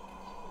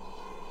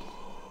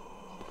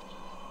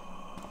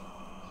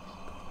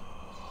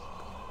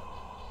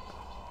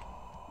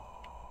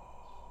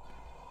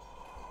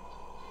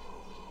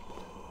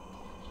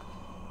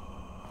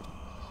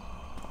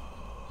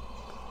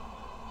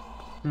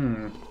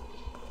 Hmm.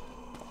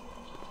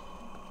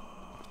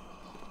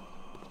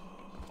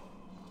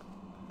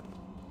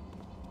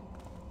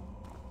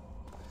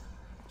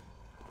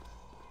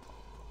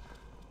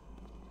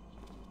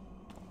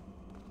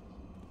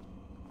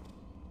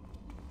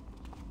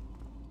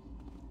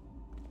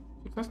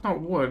 If that's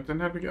not wood, then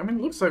how do we get... I mean,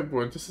 it looks like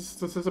wood. This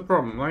is a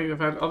problem, right? I've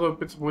had other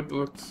bits of wood that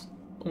looked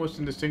almost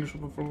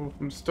indistinguishable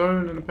from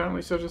stone, and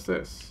apparently so does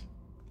this.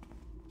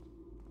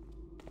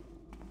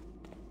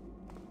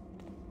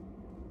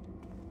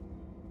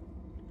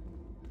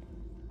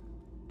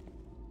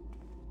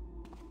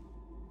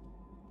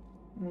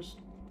 Almost...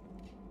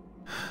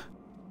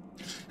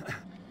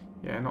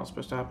 Yeah, not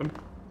supposed to happen.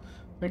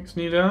 Thanks,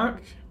 New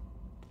Dark.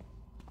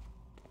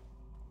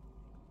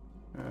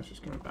 It's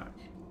just coming back.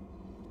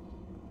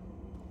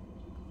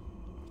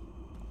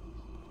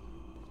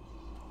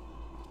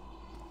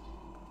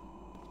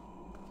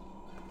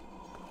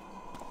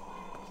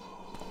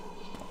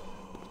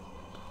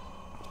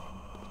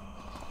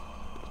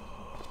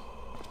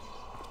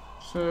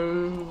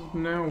 So,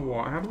 now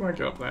what? How do I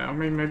get up there? I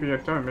mean, maybe I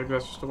don't. Maybe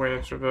that's just the way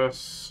I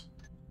traverse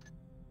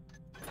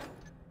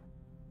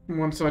from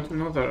one side to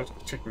another.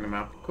 Checking the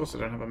map. Of course I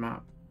don't have a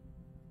map.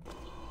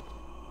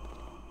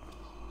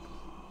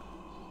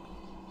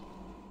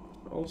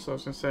 But also, I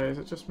was going to say, is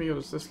it just me or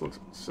does this look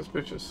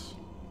suspicious?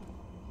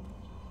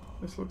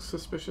 This looks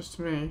suspicious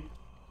to me.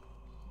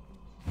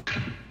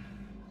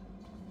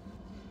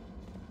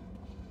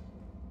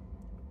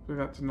 Hopefully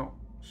that did not...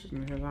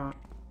 Shouldn't hear that.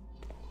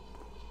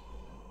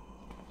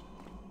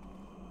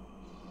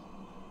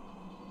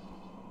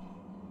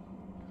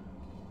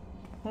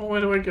 Well,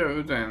 where do I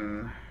go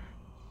then?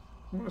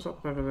 What's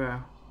up over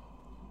there?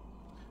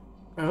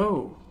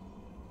 Oh!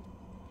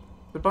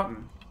 The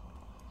button.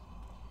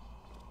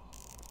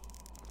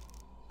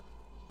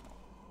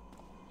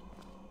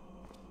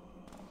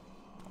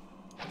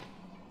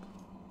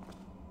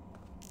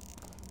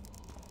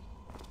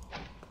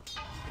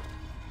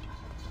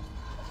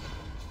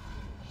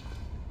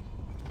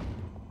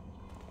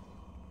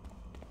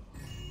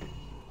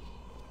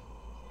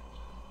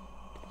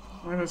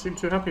 I don't seem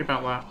too happy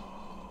about that.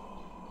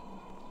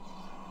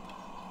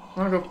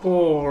 I got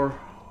four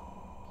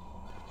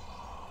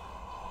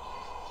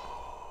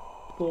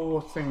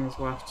things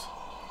left.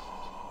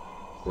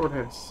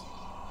 Broadheads.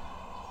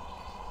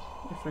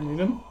 If I need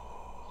them.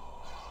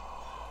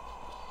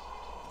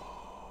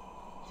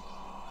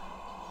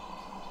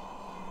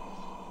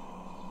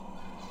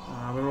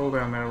 Ah, they're all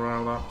down there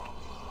riled up.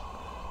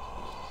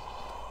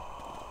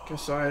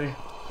 Guess I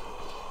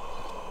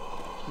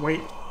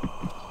wait.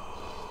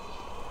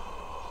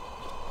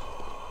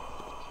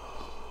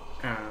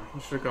 Ah, I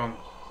should have gone.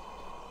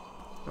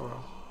 Oh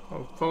well.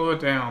 I'll follow her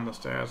down the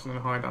stairs and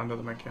then hide under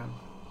them again.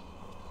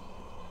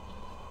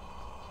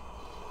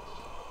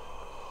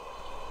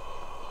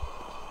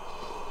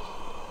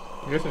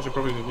 I guess I should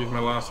probably just use my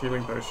last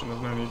healing potion.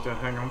 There's no need to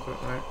hang on to it,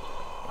 right?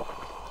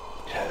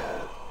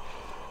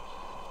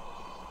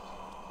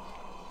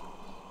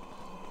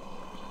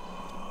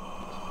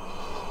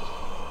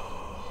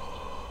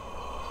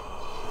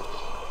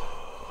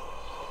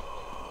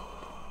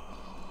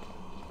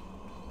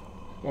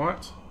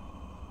 What?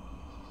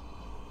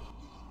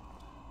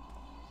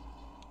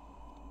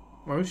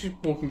 Why was she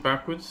walking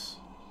backwards?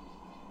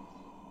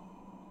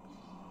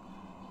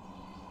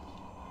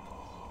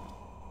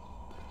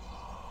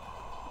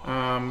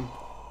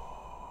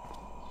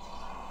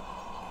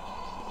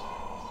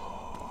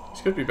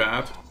 This could be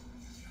bad.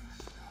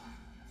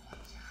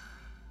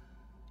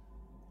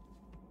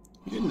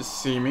 You didn't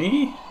see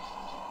me.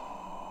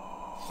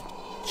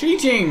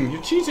 Cheating!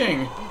 You're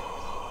cheating!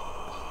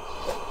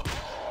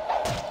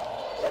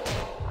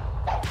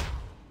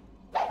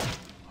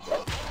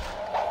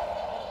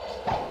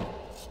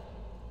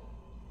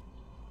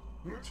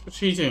 That's for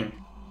cheating.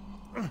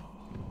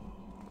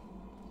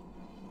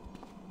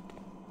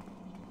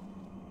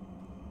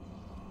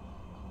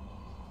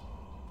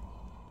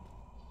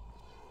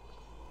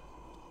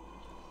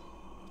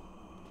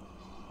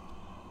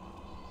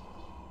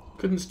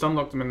 Couldn't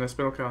stunlock them in their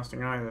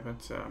spellcasting either,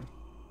 but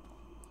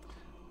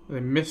they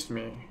missed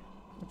me,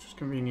 which was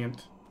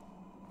convenient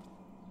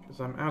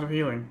because I'm out of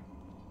healing.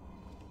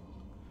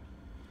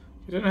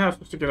 You don't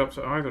have to get up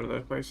to either of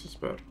those places,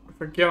 but if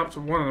I get up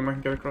to one of them, I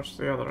can get across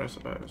to the other, I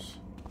suppose.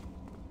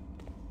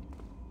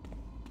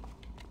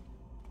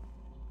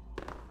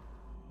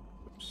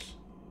 Oops.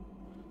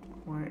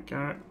 Wyatt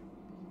Garrett.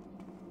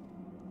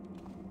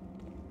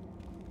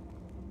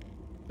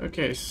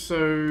 Okay,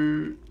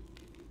 so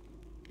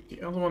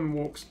the other one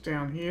walks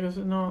down here, does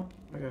it not?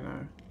 I don't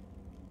know.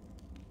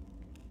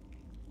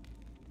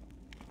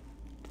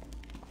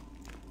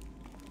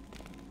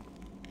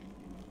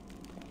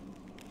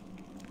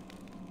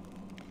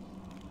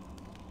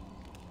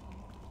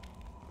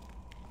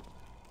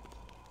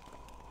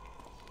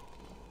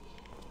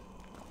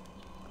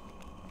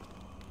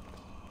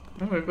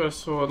 Oh, they've got a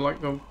sword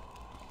like the...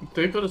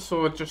 They've got a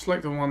sword just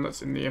like the one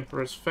that's in the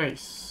Emperor's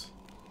face.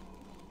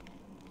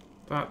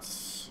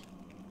 That's...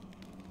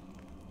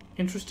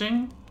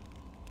 interesting.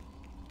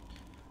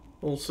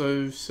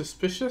 Also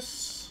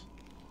suspicious.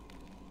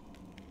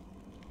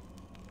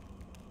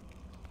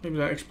 Maybe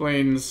that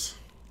explains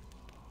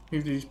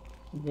who these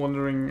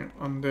wandering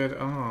undead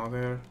are.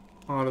 They're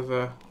part of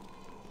the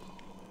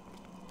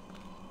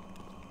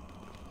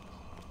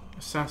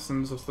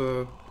assassins of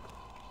the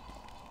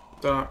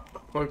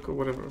Dark Cloak or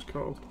whatever it was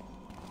called.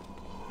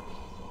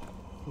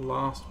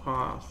 Last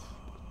Path.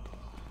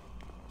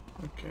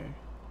 Okay.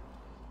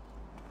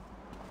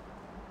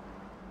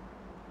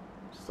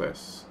 What's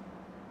this?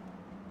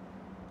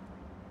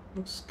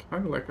 Looks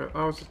kind of like a...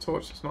 Oh, it's a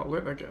torch that's not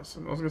lit, I guess.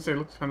 I was going to say it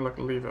looks kind of like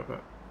a lever,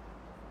 but...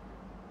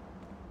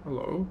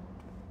 Hello?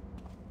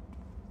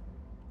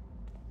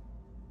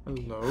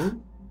 Hello?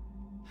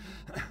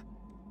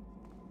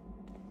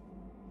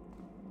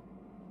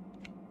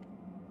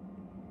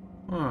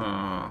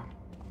 Ah.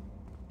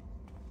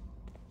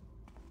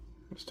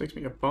 This takes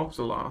me above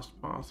the last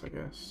path, I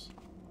guess.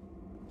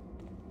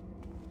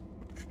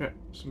 Shit,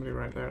 somebody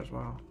right there as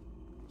well.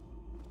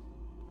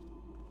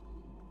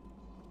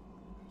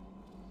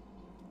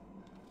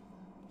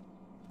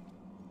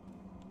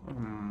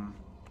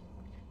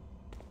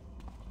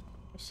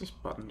 What's this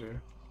button do?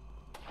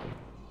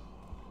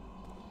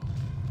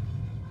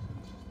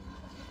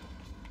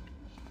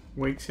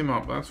 Wakes him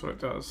up, that's what it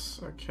does.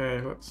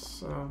 Okay,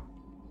 let's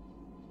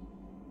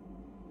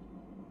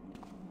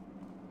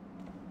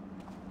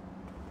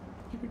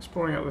keep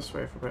exploring out this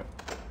way for a bit.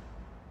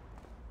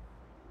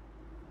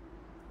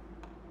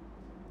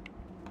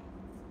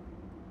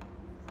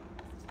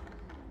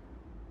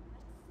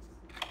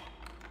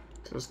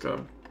 So it's got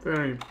a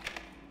very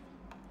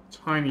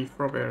tiny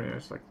fob area.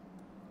 It's like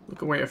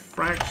look away a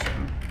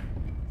fraction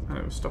and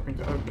it was stopping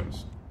to open.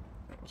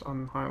 It was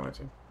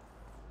unhighlighting.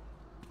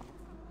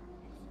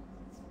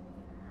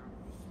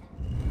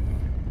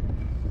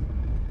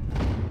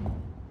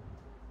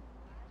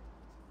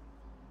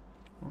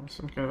 Oh,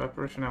 some kind of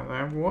apparition out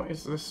there. What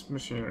is this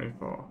machinery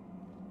for?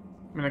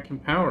 I mean, I can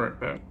power it,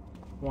 but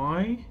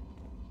why?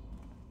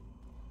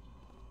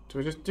 Do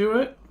I just do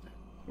it?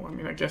 Well, I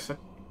mean, I guess I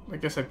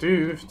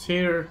do. If it's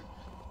here,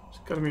 it's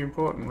got to be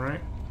important,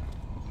 right?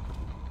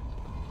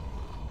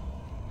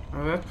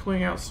 Are they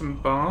pulling out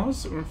some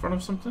bars that were in front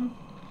of something?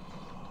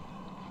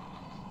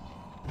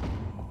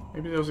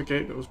 Maybe there was a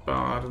gate that was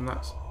barred and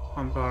that's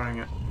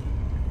unbarring it.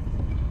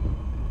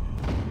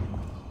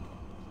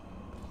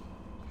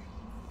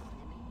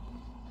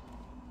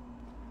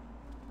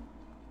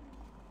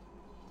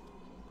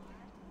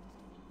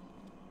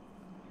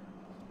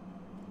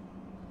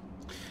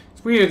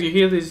 It's weird, you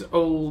hear these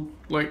old,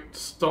 like,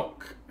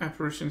 stock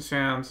apparition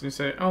sounds and you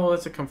say, oh,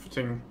 that's a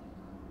comforting...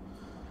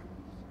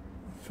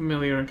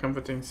 familiar and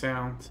comforting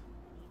sound.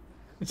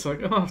 It's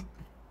like, oh,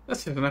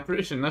 that's just an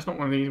apparition. That's not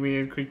one of these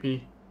weird,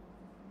 creepy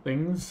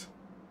things.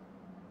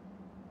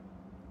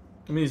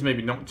 I mean, it's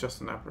maybe not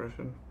just an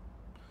apparition.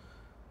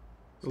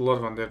 There's a lot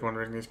of undead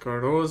wandering these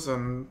corridors,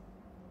 and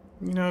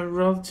you know,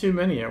 rather too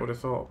many, I would have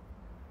thought.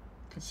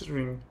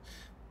 Considering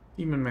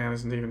Demon Man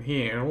isn't even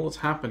here, and all that's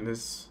happened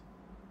is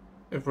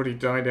everybody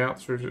died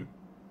out due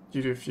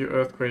to a few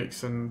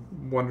earthquakes and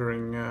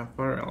wandering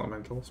fire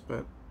elementals,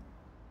 but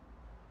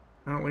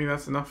apparently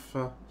that's enough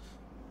for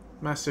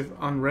massive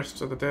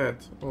unrest of the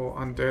dead, or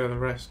undead of the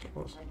rest, of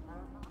course.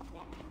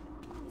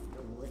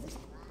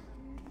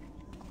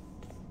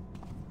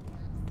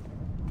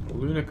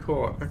 Lunar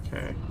Court,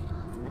 okay.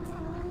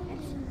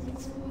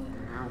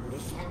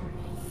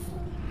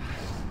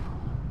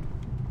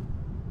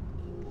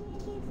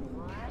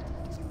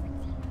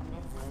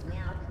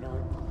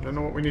 I don't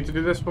know what we need to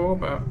do this for,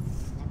 but...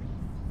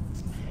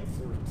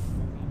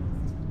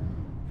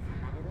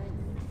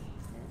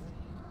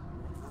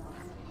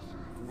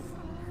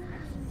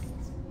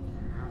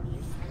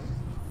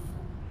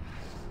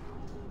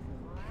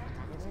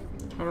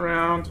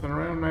 Turn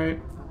around, mate.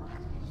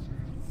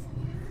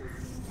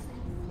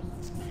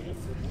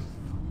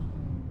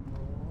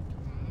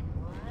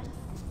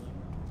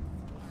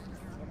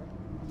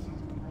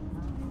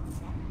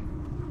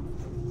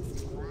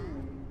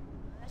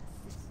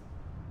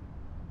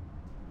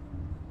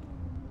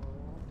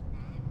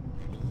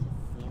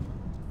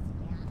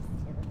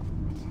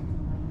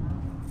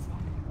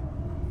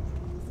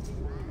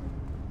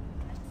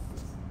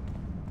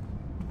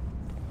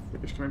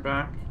 He's coming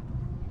back.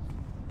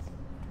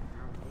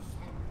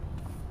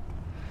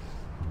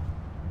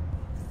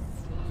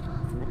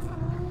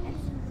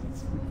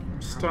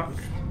 Stuck.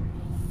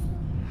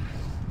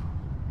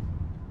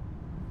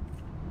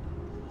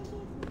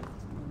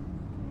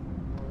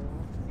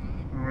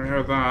 We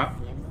heard that.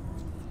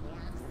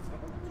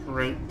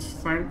 Great,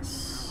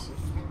 thanks.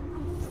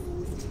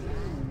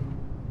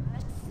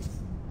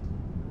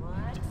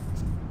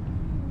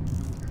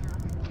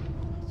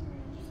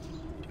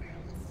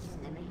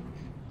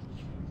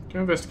 Go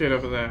investigate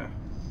over there.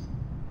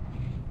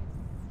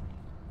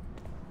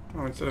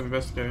 Oh, instead of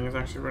investigating, he's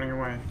actually running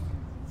away.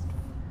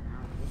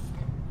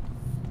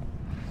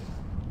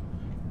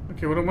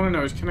 Okay, what I want to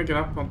know is, can I get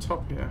up on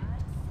top here?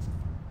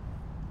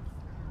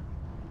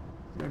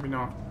 Maybe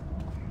not.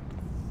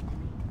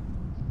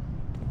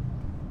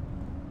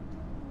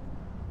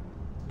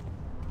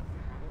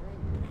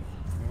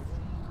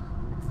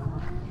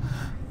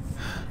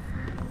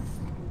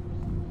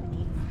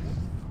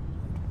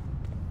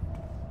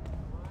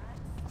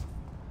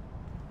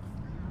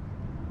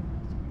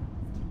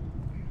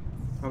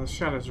 the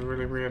shadows are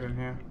really weird in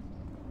here.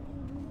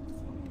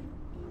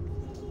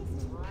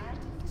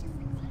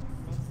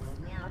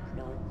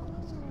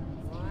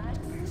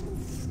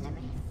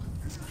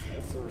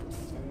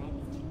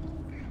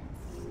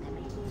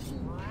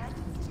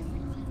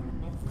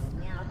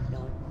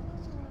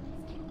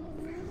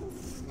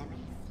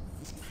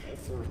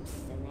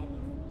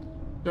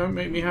 Don't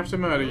make me have to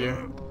murder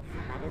you.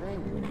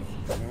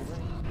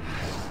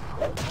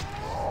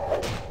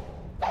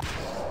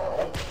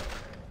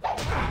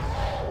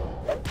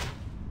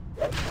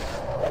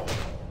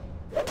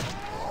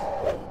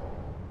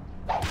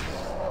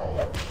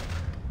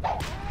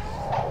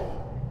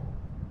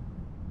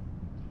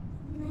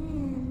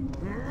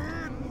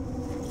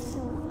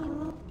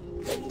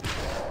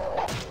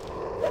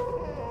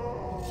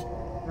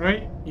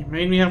 Right? You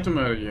made me have to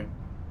murder you.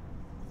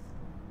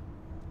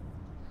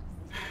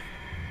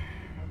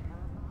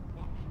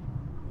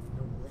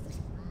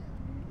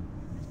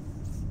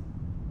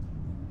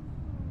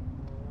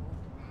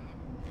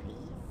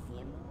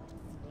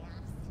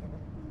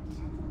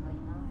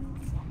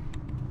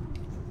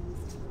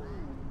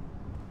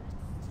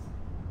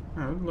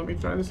 Oh, let me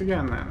try this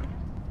again then.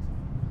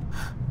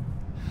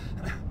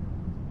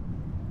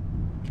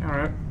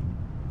 Carrot.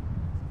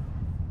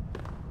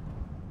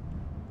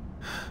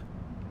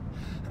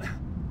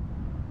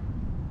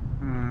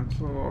 It's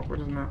a little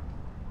awkward, isn't it?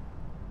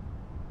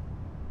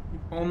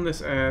 On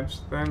this edge,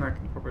 then I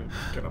can probably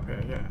get up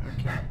here. Yeah,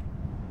 okay.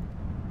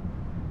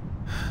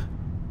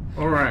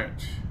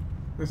 Alright.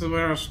 This is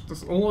where this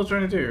is all I was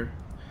trying to do.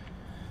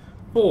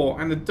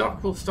 4, and the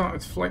duck will start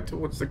its flight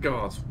towards the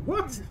guards.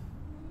 What?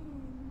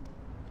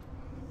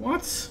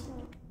 What?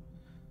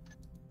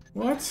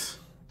 What?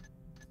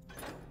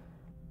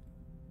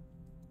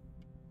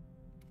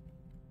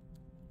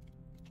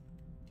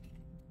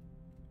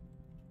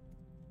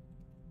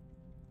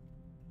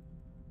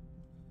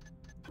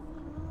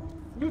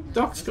 What have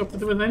ducks got to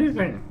do with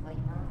anything?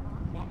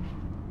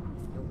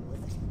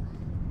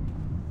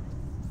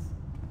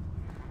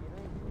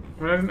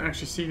 I didn't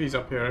actually see these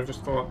up here. I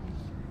just thought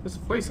there's a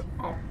place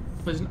up.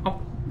 There's an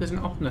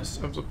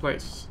upness of the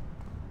place,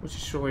 which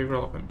is surely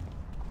relevant.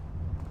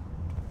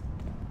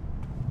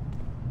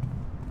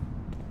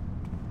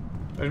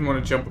 I didn't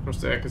want to jump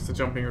across there because the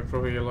jumping would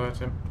probably alert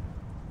him.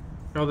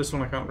 Oh, this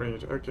one I can't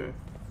read. Okay.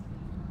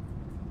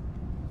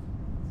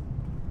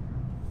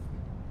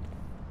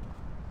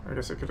 I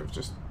guess I could have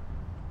just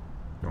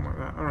gone like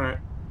that. Alright.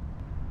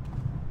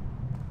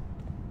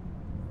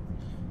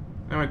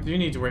 Now I do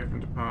need to wait for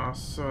him to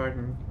pass so I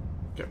can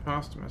get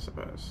past him, I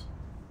suppose.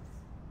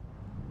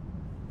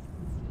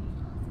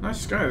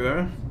 Nice sky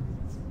though.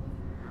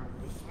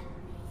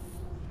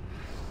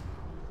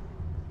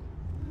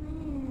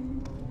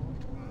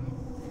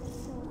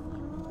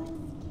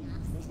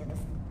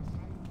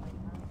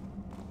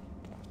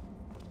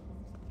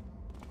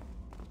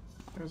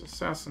 There's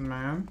Assassin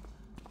Man.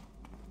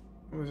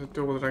 Oh, there's a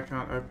door that I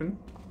can't open.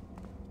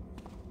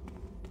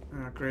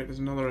 Ah, great, there's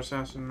another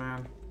Assassin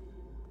Man.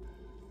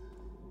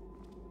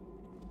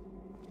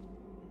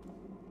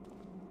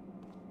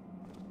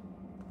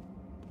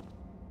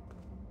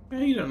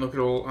 Hey, you don't look at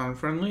all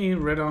unfriendly.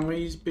 Red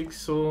eyes, big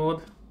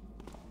sword.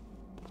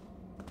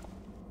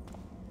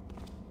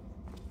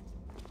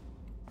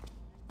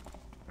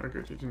 Oh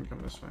good, you didn't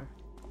come this way.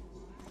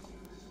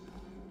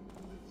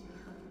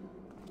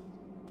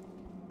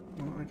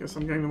 Well, I guess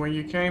I'm going the way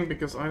you came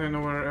because I don't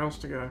know where else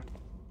to go.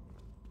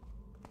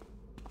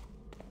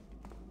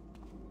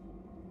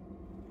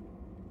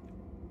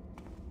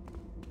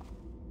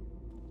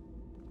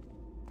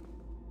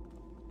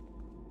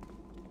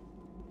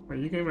 Wait,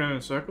 you going around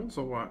in circles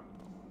or what?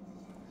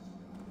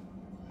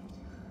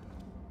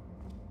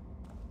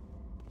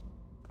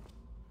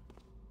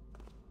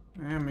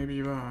 Yeah, maybe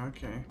you are,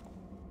 okay.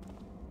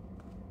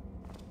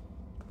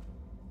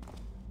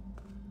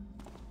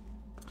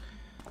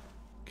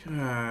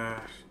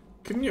 God.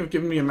 Couldn't you have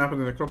given me a map of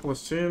the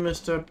necropolis too,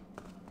 Mr.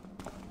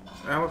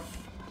 Aleph?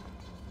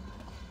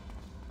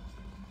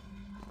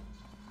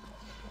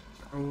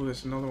 Oh,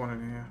 there's another one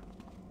in here.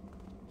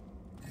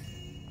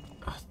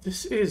 Oh,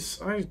 this is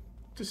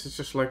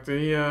just like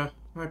the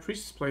High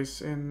Priest's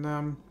place in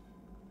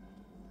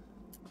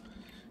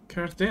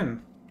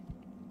Carthdin.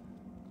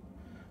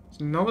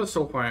 There's another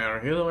sulfur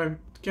area here, though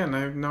again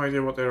I have no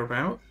idea what they're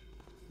about.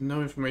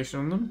 No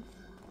information on them.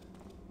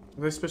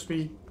 Are they supposed to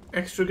be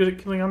extra good at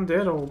killing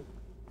undead or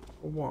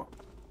what?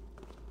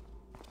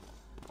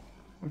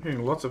 I'm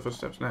hearing lots of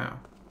footsteps now.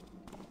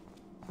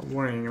 A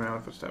worrying amount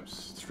of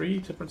footsteps. 3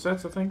 different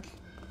sets, I think.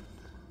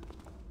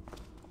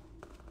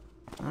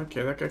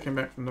 Okay, that guy came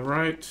back from the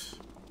right.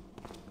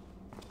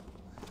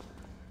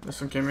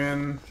 This one came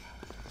in.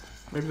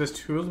 Maybe there's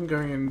 2 of them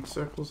going in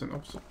circles in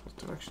opposite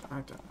direction.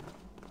 I don't know.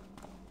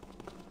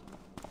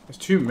 There's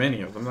too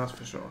many of them, that's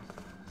for sure.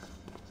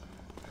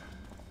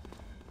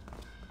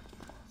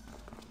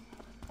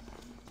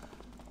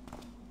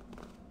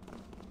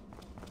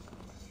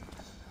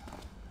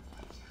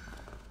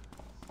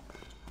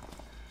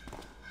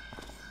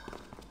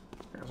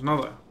 There's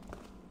another.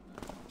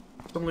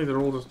 Suddenly they're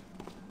all just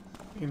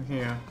in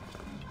here.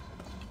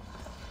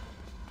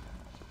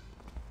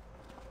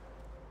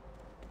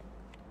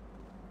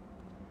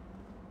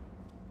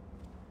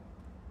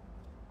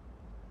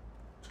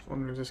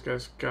 wondering if this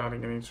guy's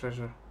guarding any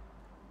treasure.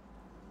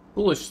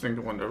 Foolish thing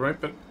to wonder, right?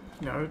 But,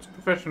 you know, it's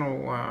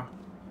professional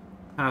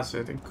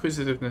hazard,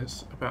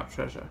 inquisitiveness about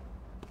treasure.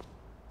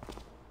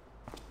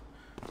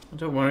 And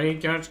don't worry,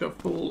 Garrett's got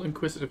full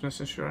inquisitiveness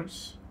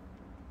insurance.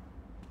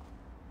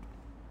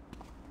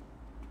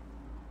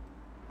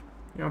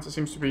 The answer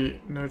seems to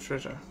be no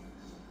treasure.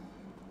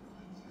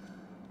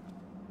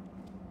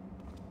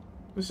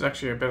 This is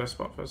actually a better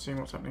spot for seeing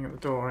what's happening at the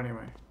door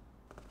anyway.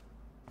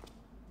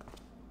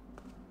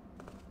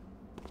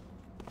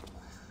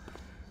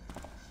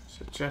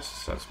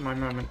 Suggests that's my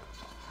moment.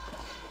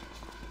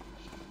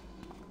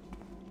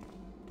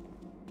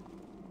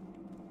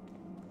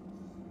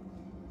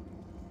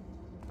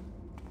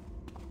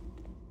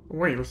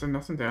 Wait, was there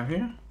nothing down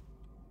here?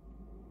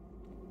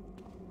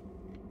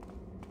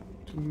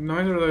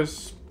 Neither of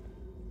those...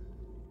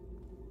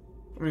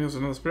 I mean, there's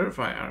another spirit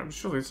fire. I'm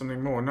sure there's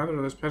something more. Neither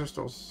of those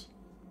pedestals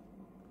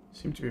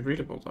seem to be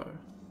readable, though.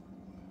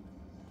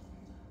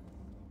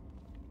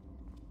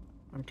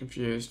 I'm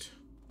confused.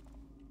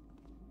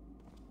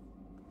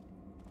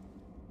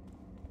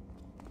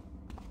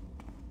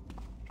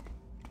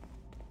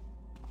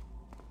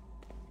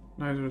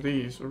 Neither of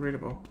these were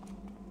readable.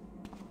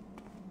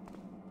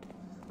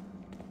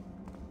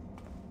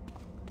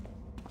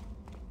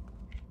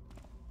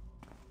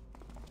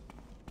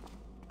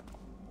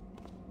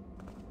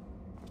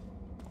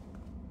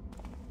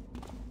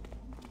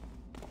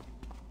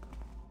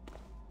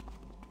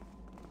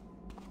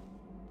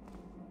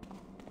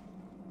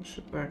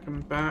 Should they're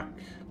coming back.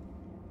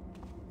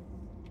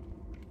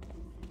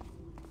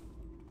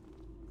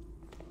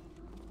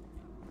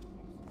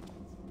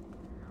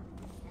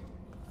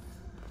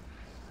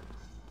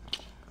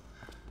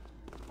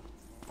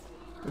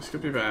 This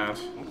could be bad.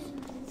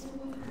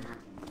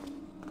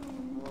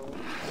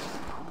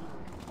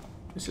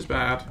 This is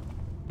bad.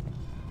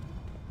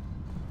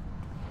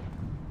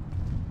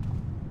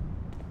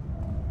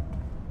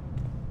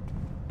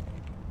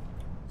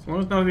 As long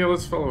as none of the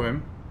others follow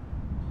him.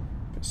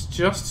 It's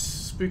just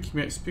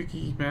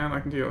spooky man, I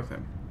can deal with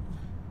him.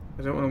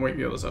 I don't want to wake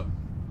the others up.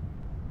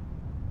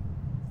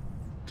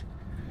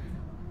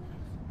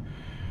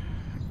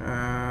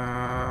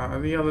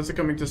 The others are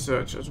coming to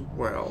search as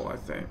well, I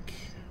think.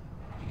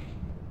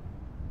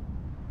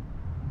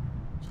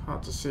 It's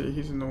hard to see,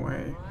 he's in the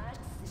way.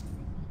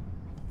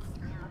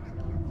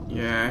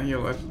 Yeah, he'll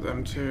let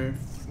them too.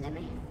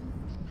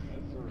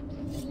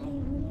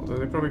 Although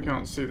they probably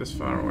can't see this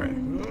far away.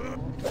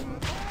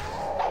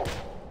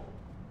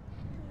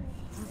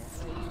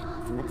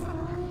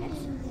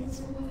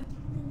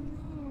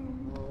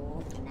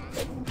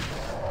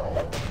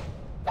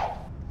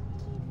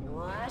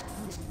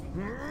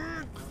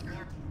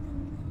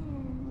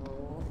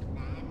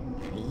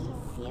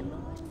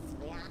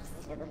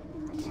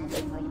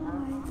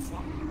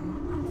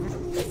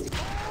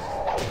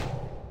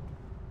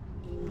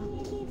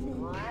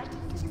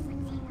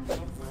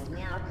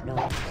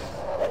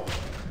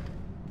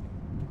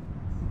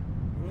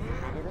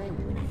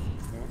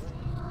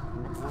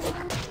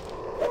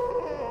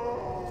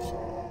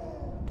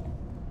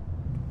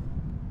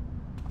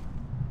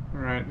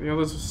 Right, the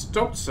others have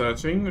stopped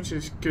searching, which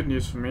is good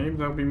news for me.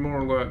 They'll be more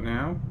alert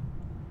now.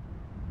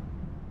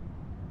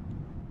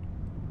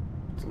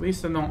 At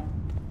least they're not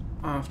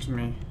after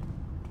me.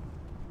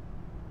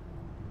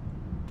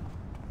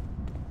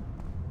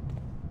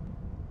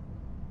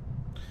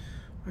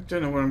 I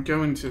don't know where I'm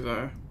going to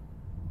though.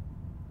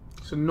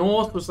 So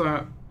north was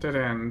that dead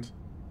end.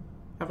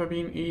 Have I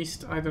been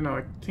east? I don't know.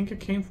 I think I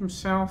came from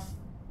south.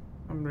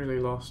 I'm really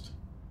lost.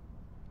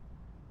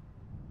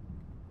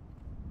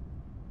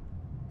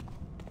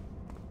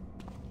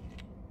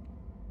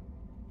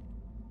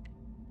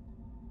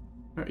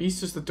 No,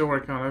 east is the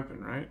door I can't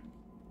open, right?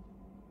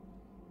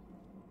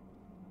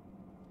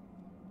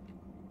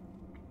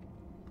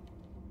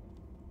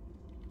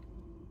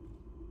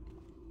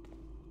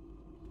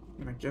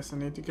 And I guess I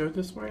need to go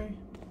this way?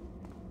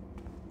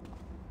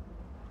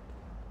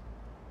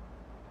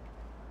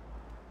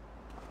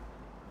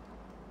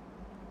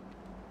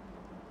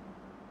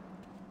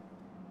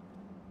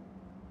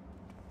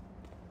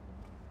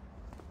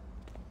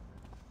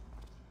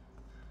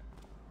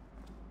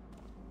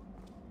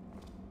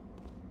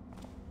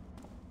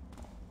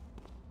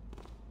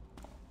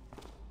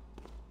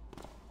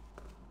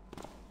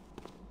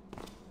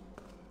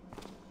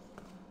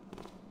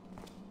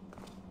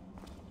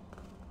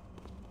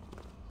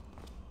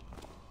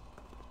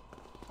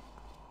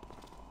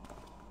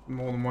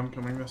 More than one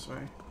coming this way.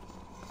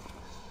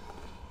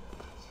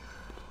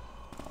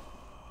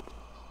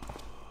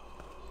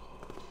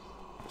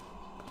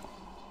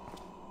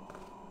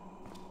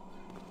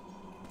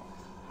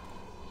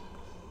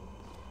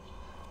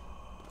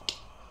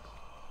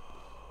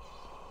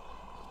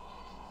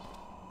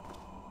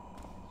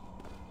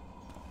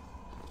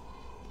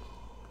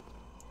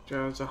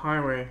 Yeah, it's a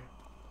highway.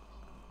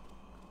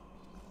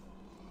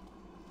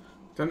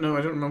 I don't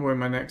remember where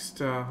my next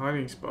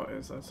hiding spot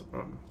is, that's the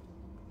problem.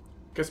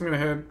 Guess I'm gonna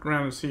head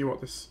around and see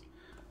what this...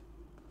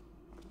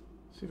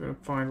 See if I can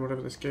find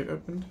whatever this gate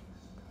opened.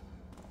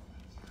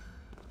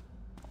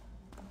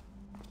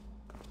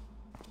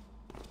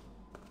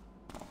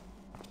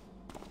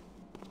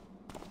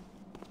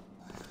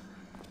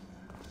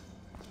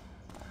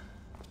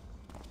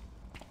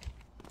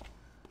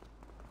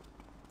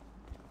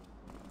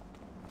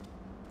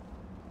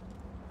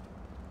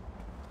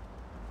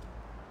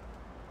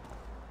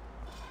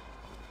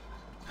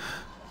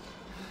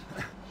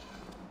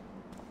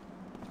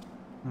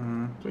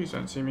 Please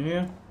don't see me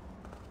here.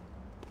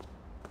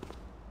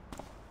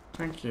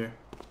 Thank you.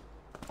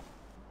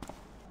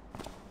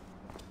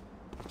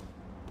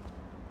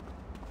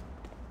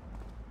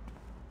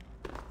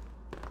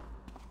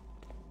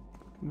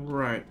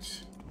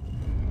 Right.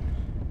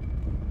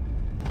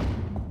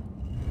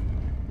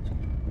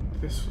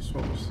 This was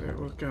what it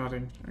was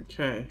guarding.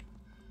 Okay.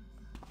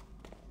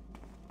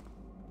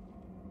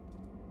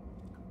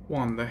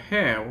 1. The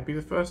hare will be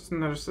the first to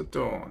notice the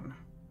dawn.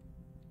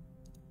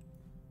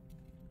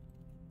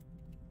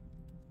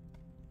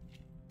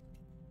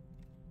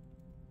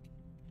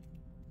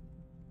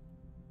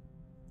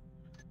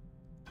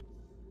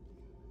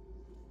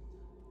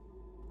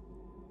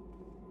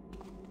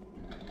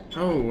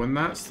 Oh, and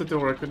that's the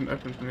door I couldn't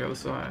open from the other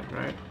side,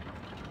 right?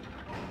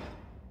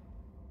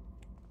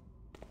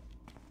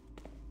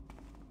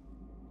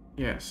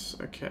 Yes,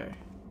 okay.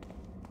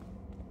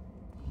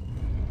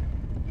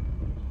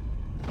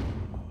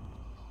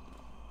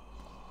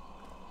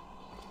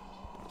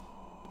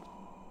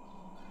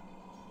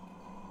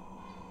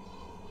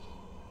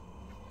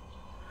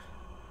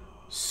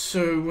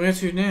 So, where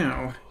to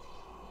now?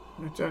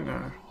 I don't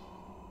know.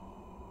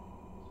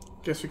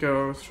 Guess we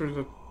go through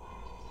the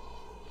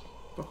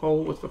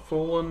hole with the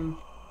fallen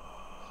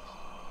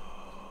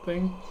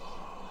thing.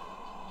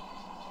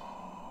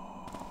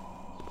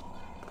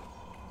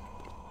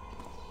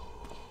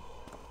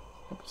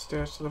 Up the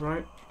stairs to the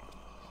right.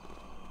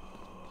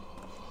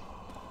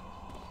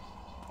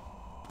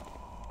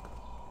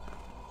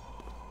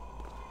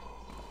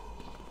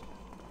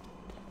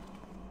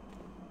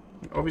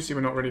 Obviously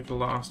we're not ready for the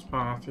last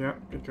path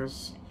yet,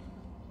 because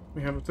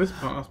we have this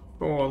path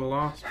before the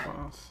last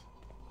path.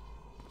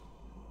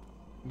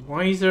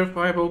 Why is there a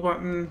fireball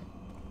button?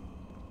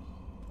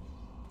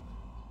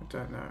 I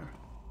don't know.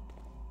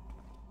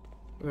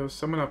 There was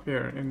someone up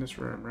here in this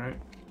room, right?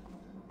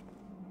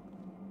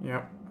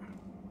 Yep.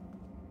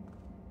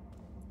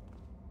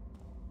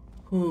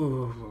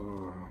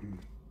 Ooh.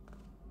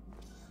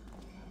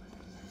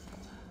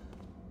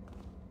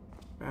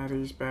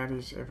 Baddies,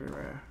 baddies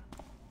everywhere.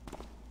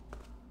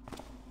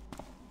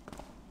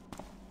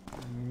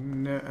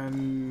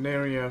 And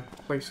nary a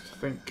place to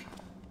think.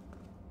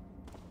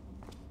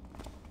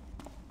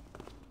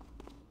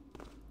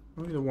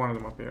 Only the one of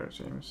them up here, it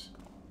seems.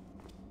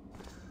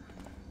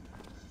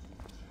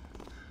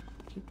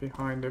 Keep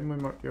behind him, we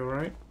might be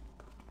alright.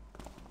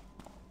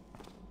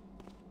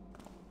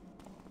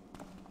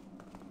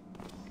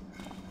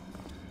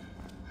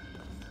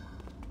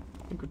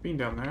 I think we've been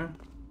down there.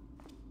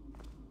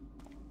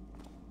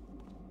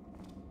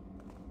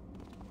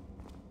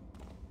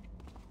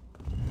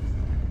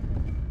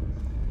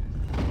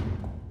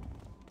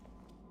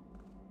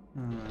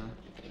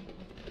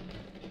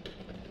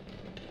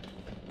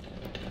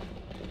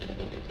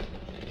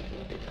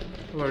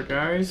 Hello,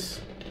 guys.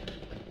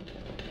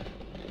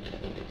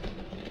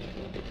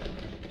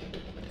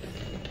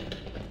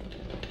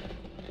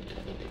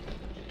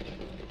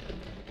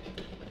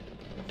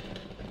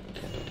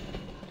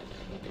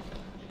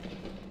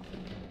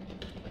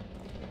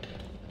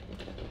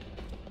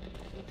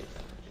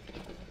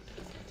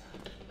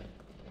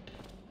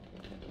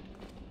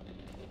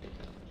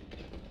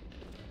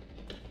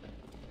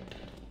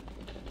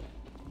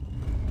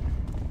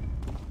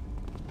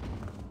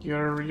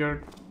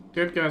 Your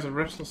dead guys are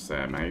restless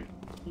there, mate.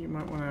 You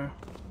might want to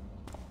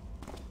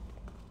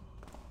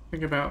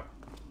think about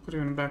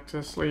putting them back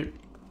to sleep.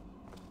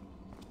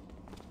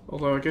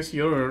 Although I guess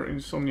you're an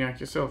insomniac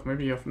yourself.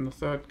 Maybe you're from the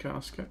third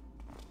casket.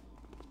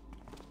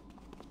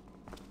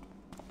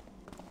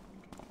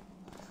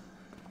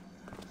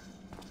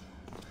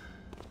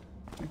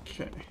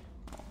 Okay.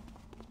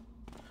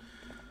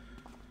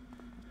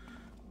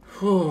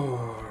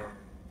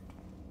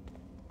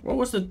 What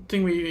was the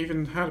thing we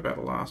even had about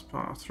the last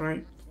path,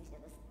 right?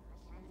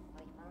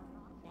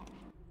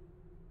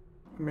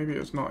 Maybe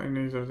it's not in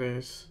either of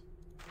these.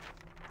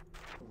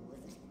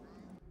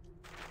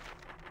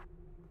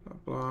 Blah,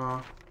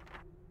 blah.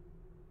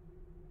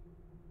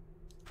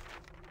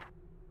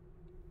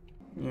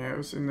 Yeah, it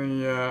was in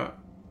the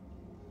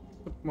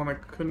one I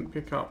couldn't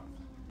pick up.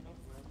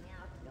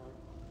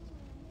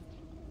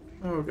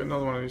 Oh, we've got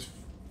another one of these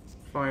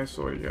fire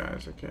swordy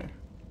guys, okay.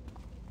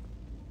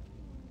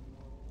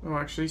 Oh,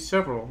 actually,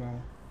 several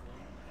more.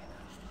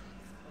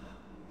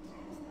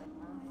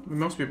 We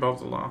must be above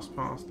the last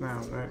path now,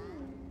 right?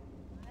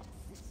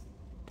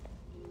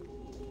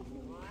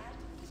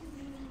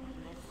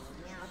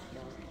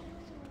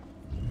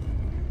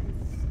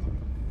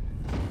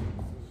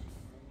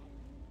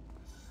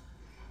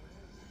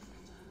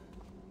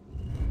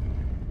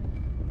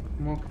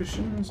 More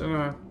cushions and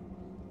a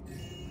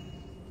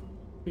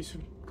piece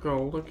of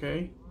gold,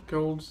 okay.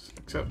 Gold's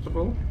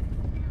acceptable.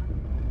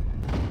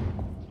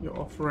 Your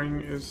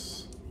offering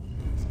is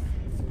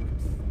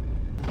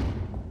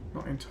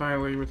not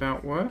entirely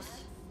without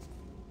worth.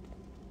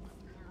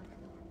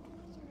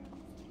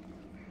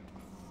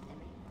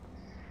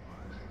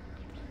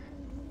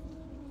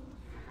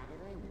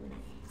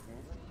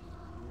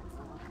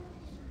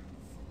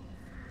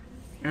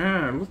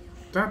 Yeah, look,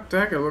 that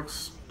dagger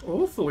looks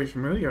awfully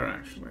familiar,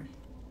 actually.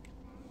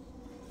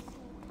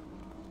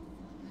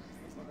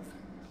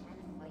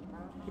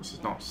 This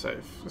is not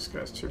safe. This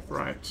guy's too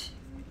bright.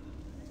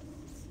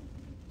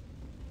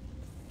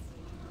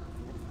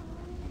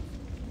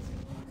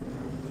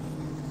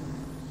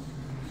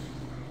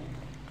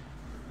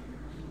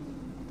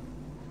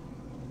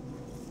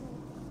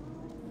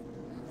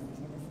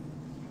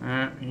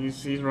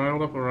 He's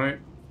riled up, all right.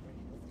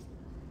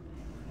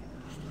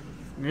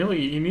 He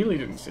nearly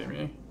didn't see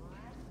me.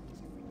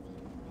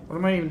 What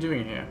am I even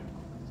doing here?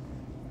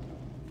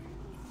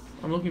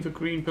 I'm looking for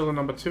green pillar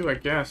number 2, I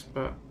guess,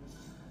 but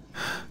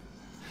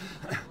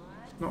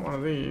it's not one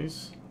of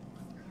these.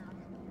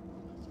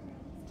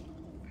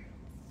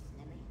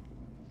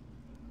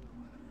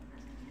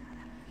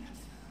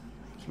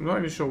 So I'm not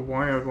even sure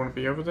why I would want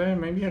to be over there.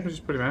 Maybe I could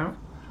just put him out.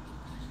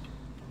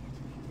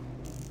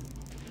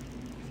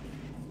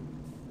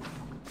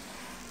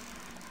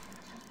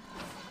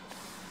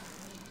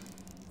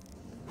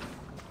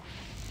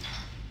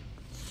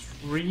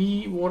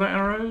 Three water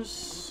arrows?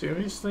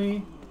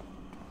 Seriously?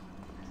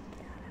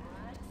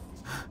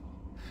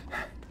 It's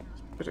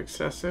a bit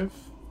excessive.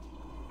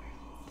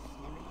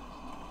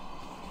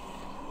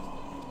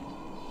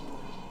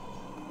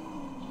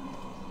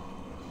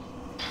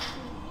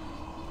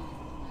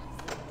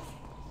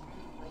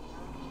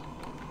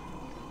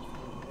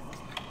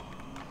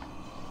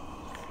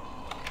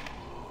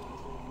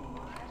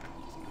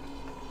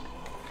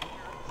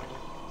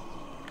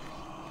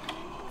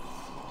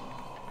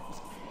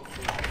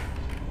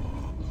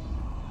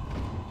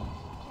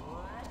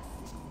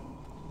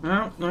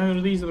 No, none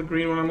of these are the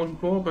green one I'm looking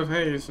for, but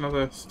hey, it's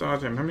another star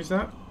gem. How many's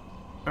that?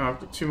 Oh, I've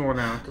got 2 more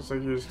now, because I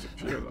used a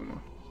few of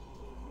them.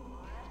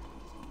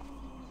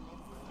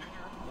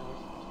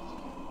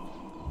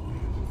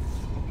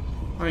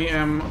 I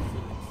am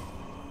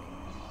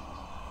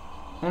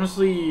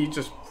honestly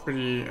just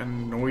pretty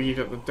annoyed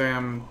at the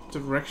damn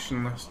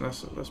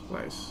directionlessness of this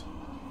place.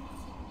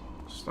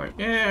 Just like,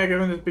 yeah, I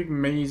go in this big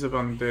maze of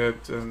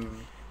undead and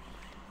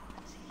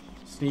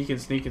sneak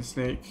and sneak and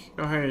sneak.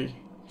 Oh hey,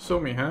 saw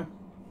me, huh?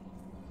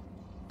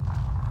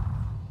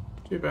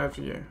 Too bad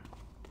for you.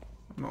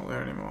 I'm not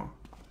there anymore.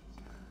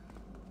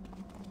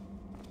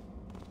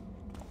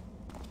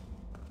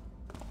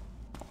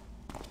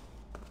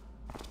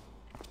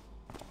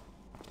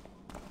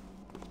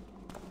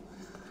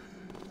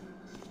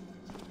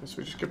 Guess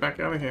we just get back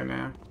out of here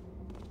now.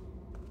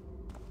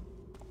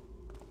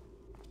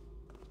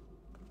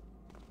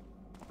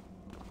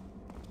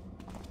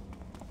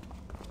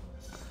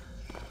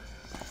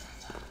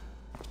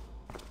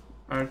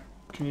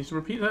 Can you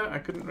repeat that? I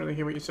couldn't really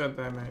hear what you said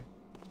there, mate.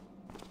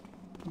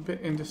 A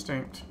bit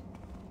indistinct.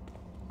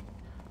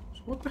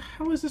 So what the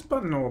hell is this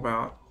button all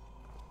about?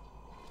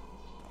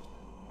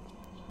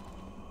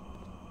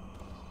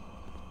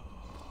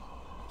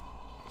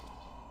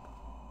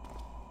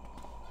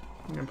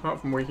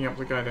 Apart from waking up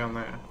the guy down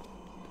there.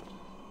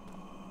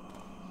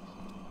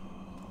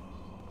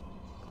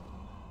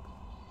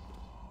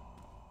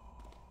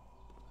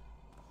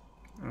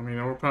 I mean,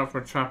 or apart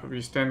from a trap of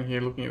you standing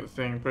here looking at the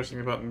thing, pressing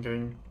the button,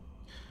 getting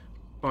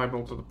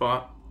eyeball to the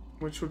butt,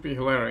 which would be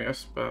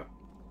hilarious, but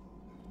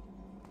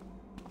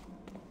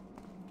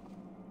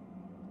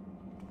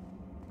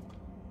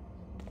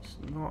it's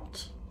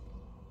not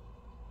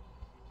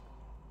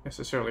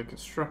necessarily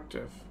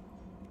constructive.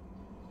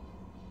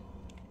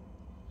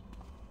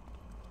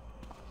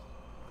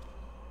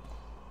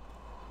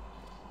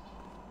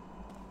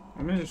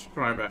 I'm gonna just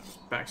try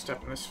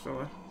backstepping this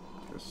fella,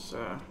 because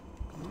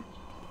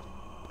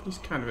he's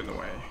kind of in the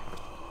way.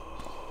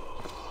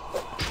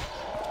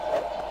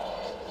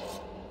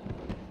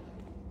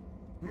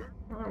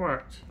 Well, that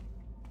worked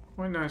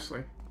quite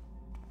nicely.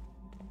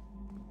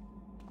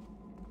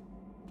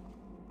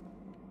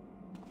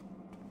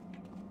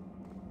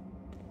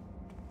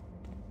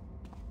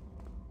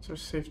 Is there a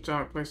safe,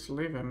 dark place to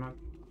leave him? I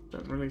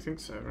don't really think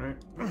so, right?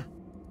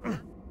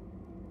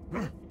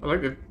 I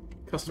like to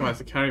customize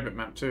the carry bit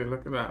map too.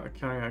 Look at that, the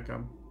carry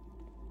icon.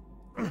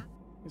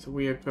 It's a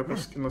weird purple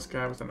skinless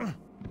guy with a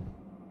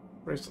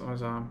bracelet on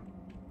his arm.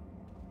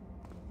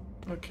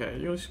 Okay,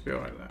 you should be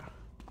alright there.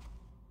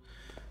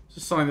 It's a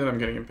sign that I'm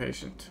getting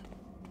impatient.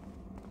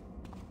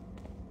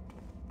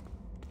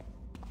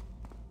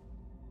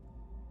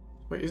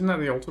 Wait, isn't that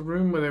the altar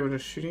room where they were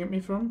just shooting at me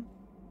from?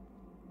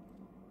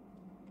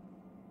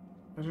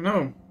 I don't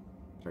know.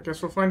 I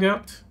guess we'll find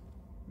out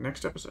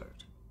next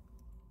episode.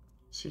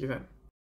 See you then.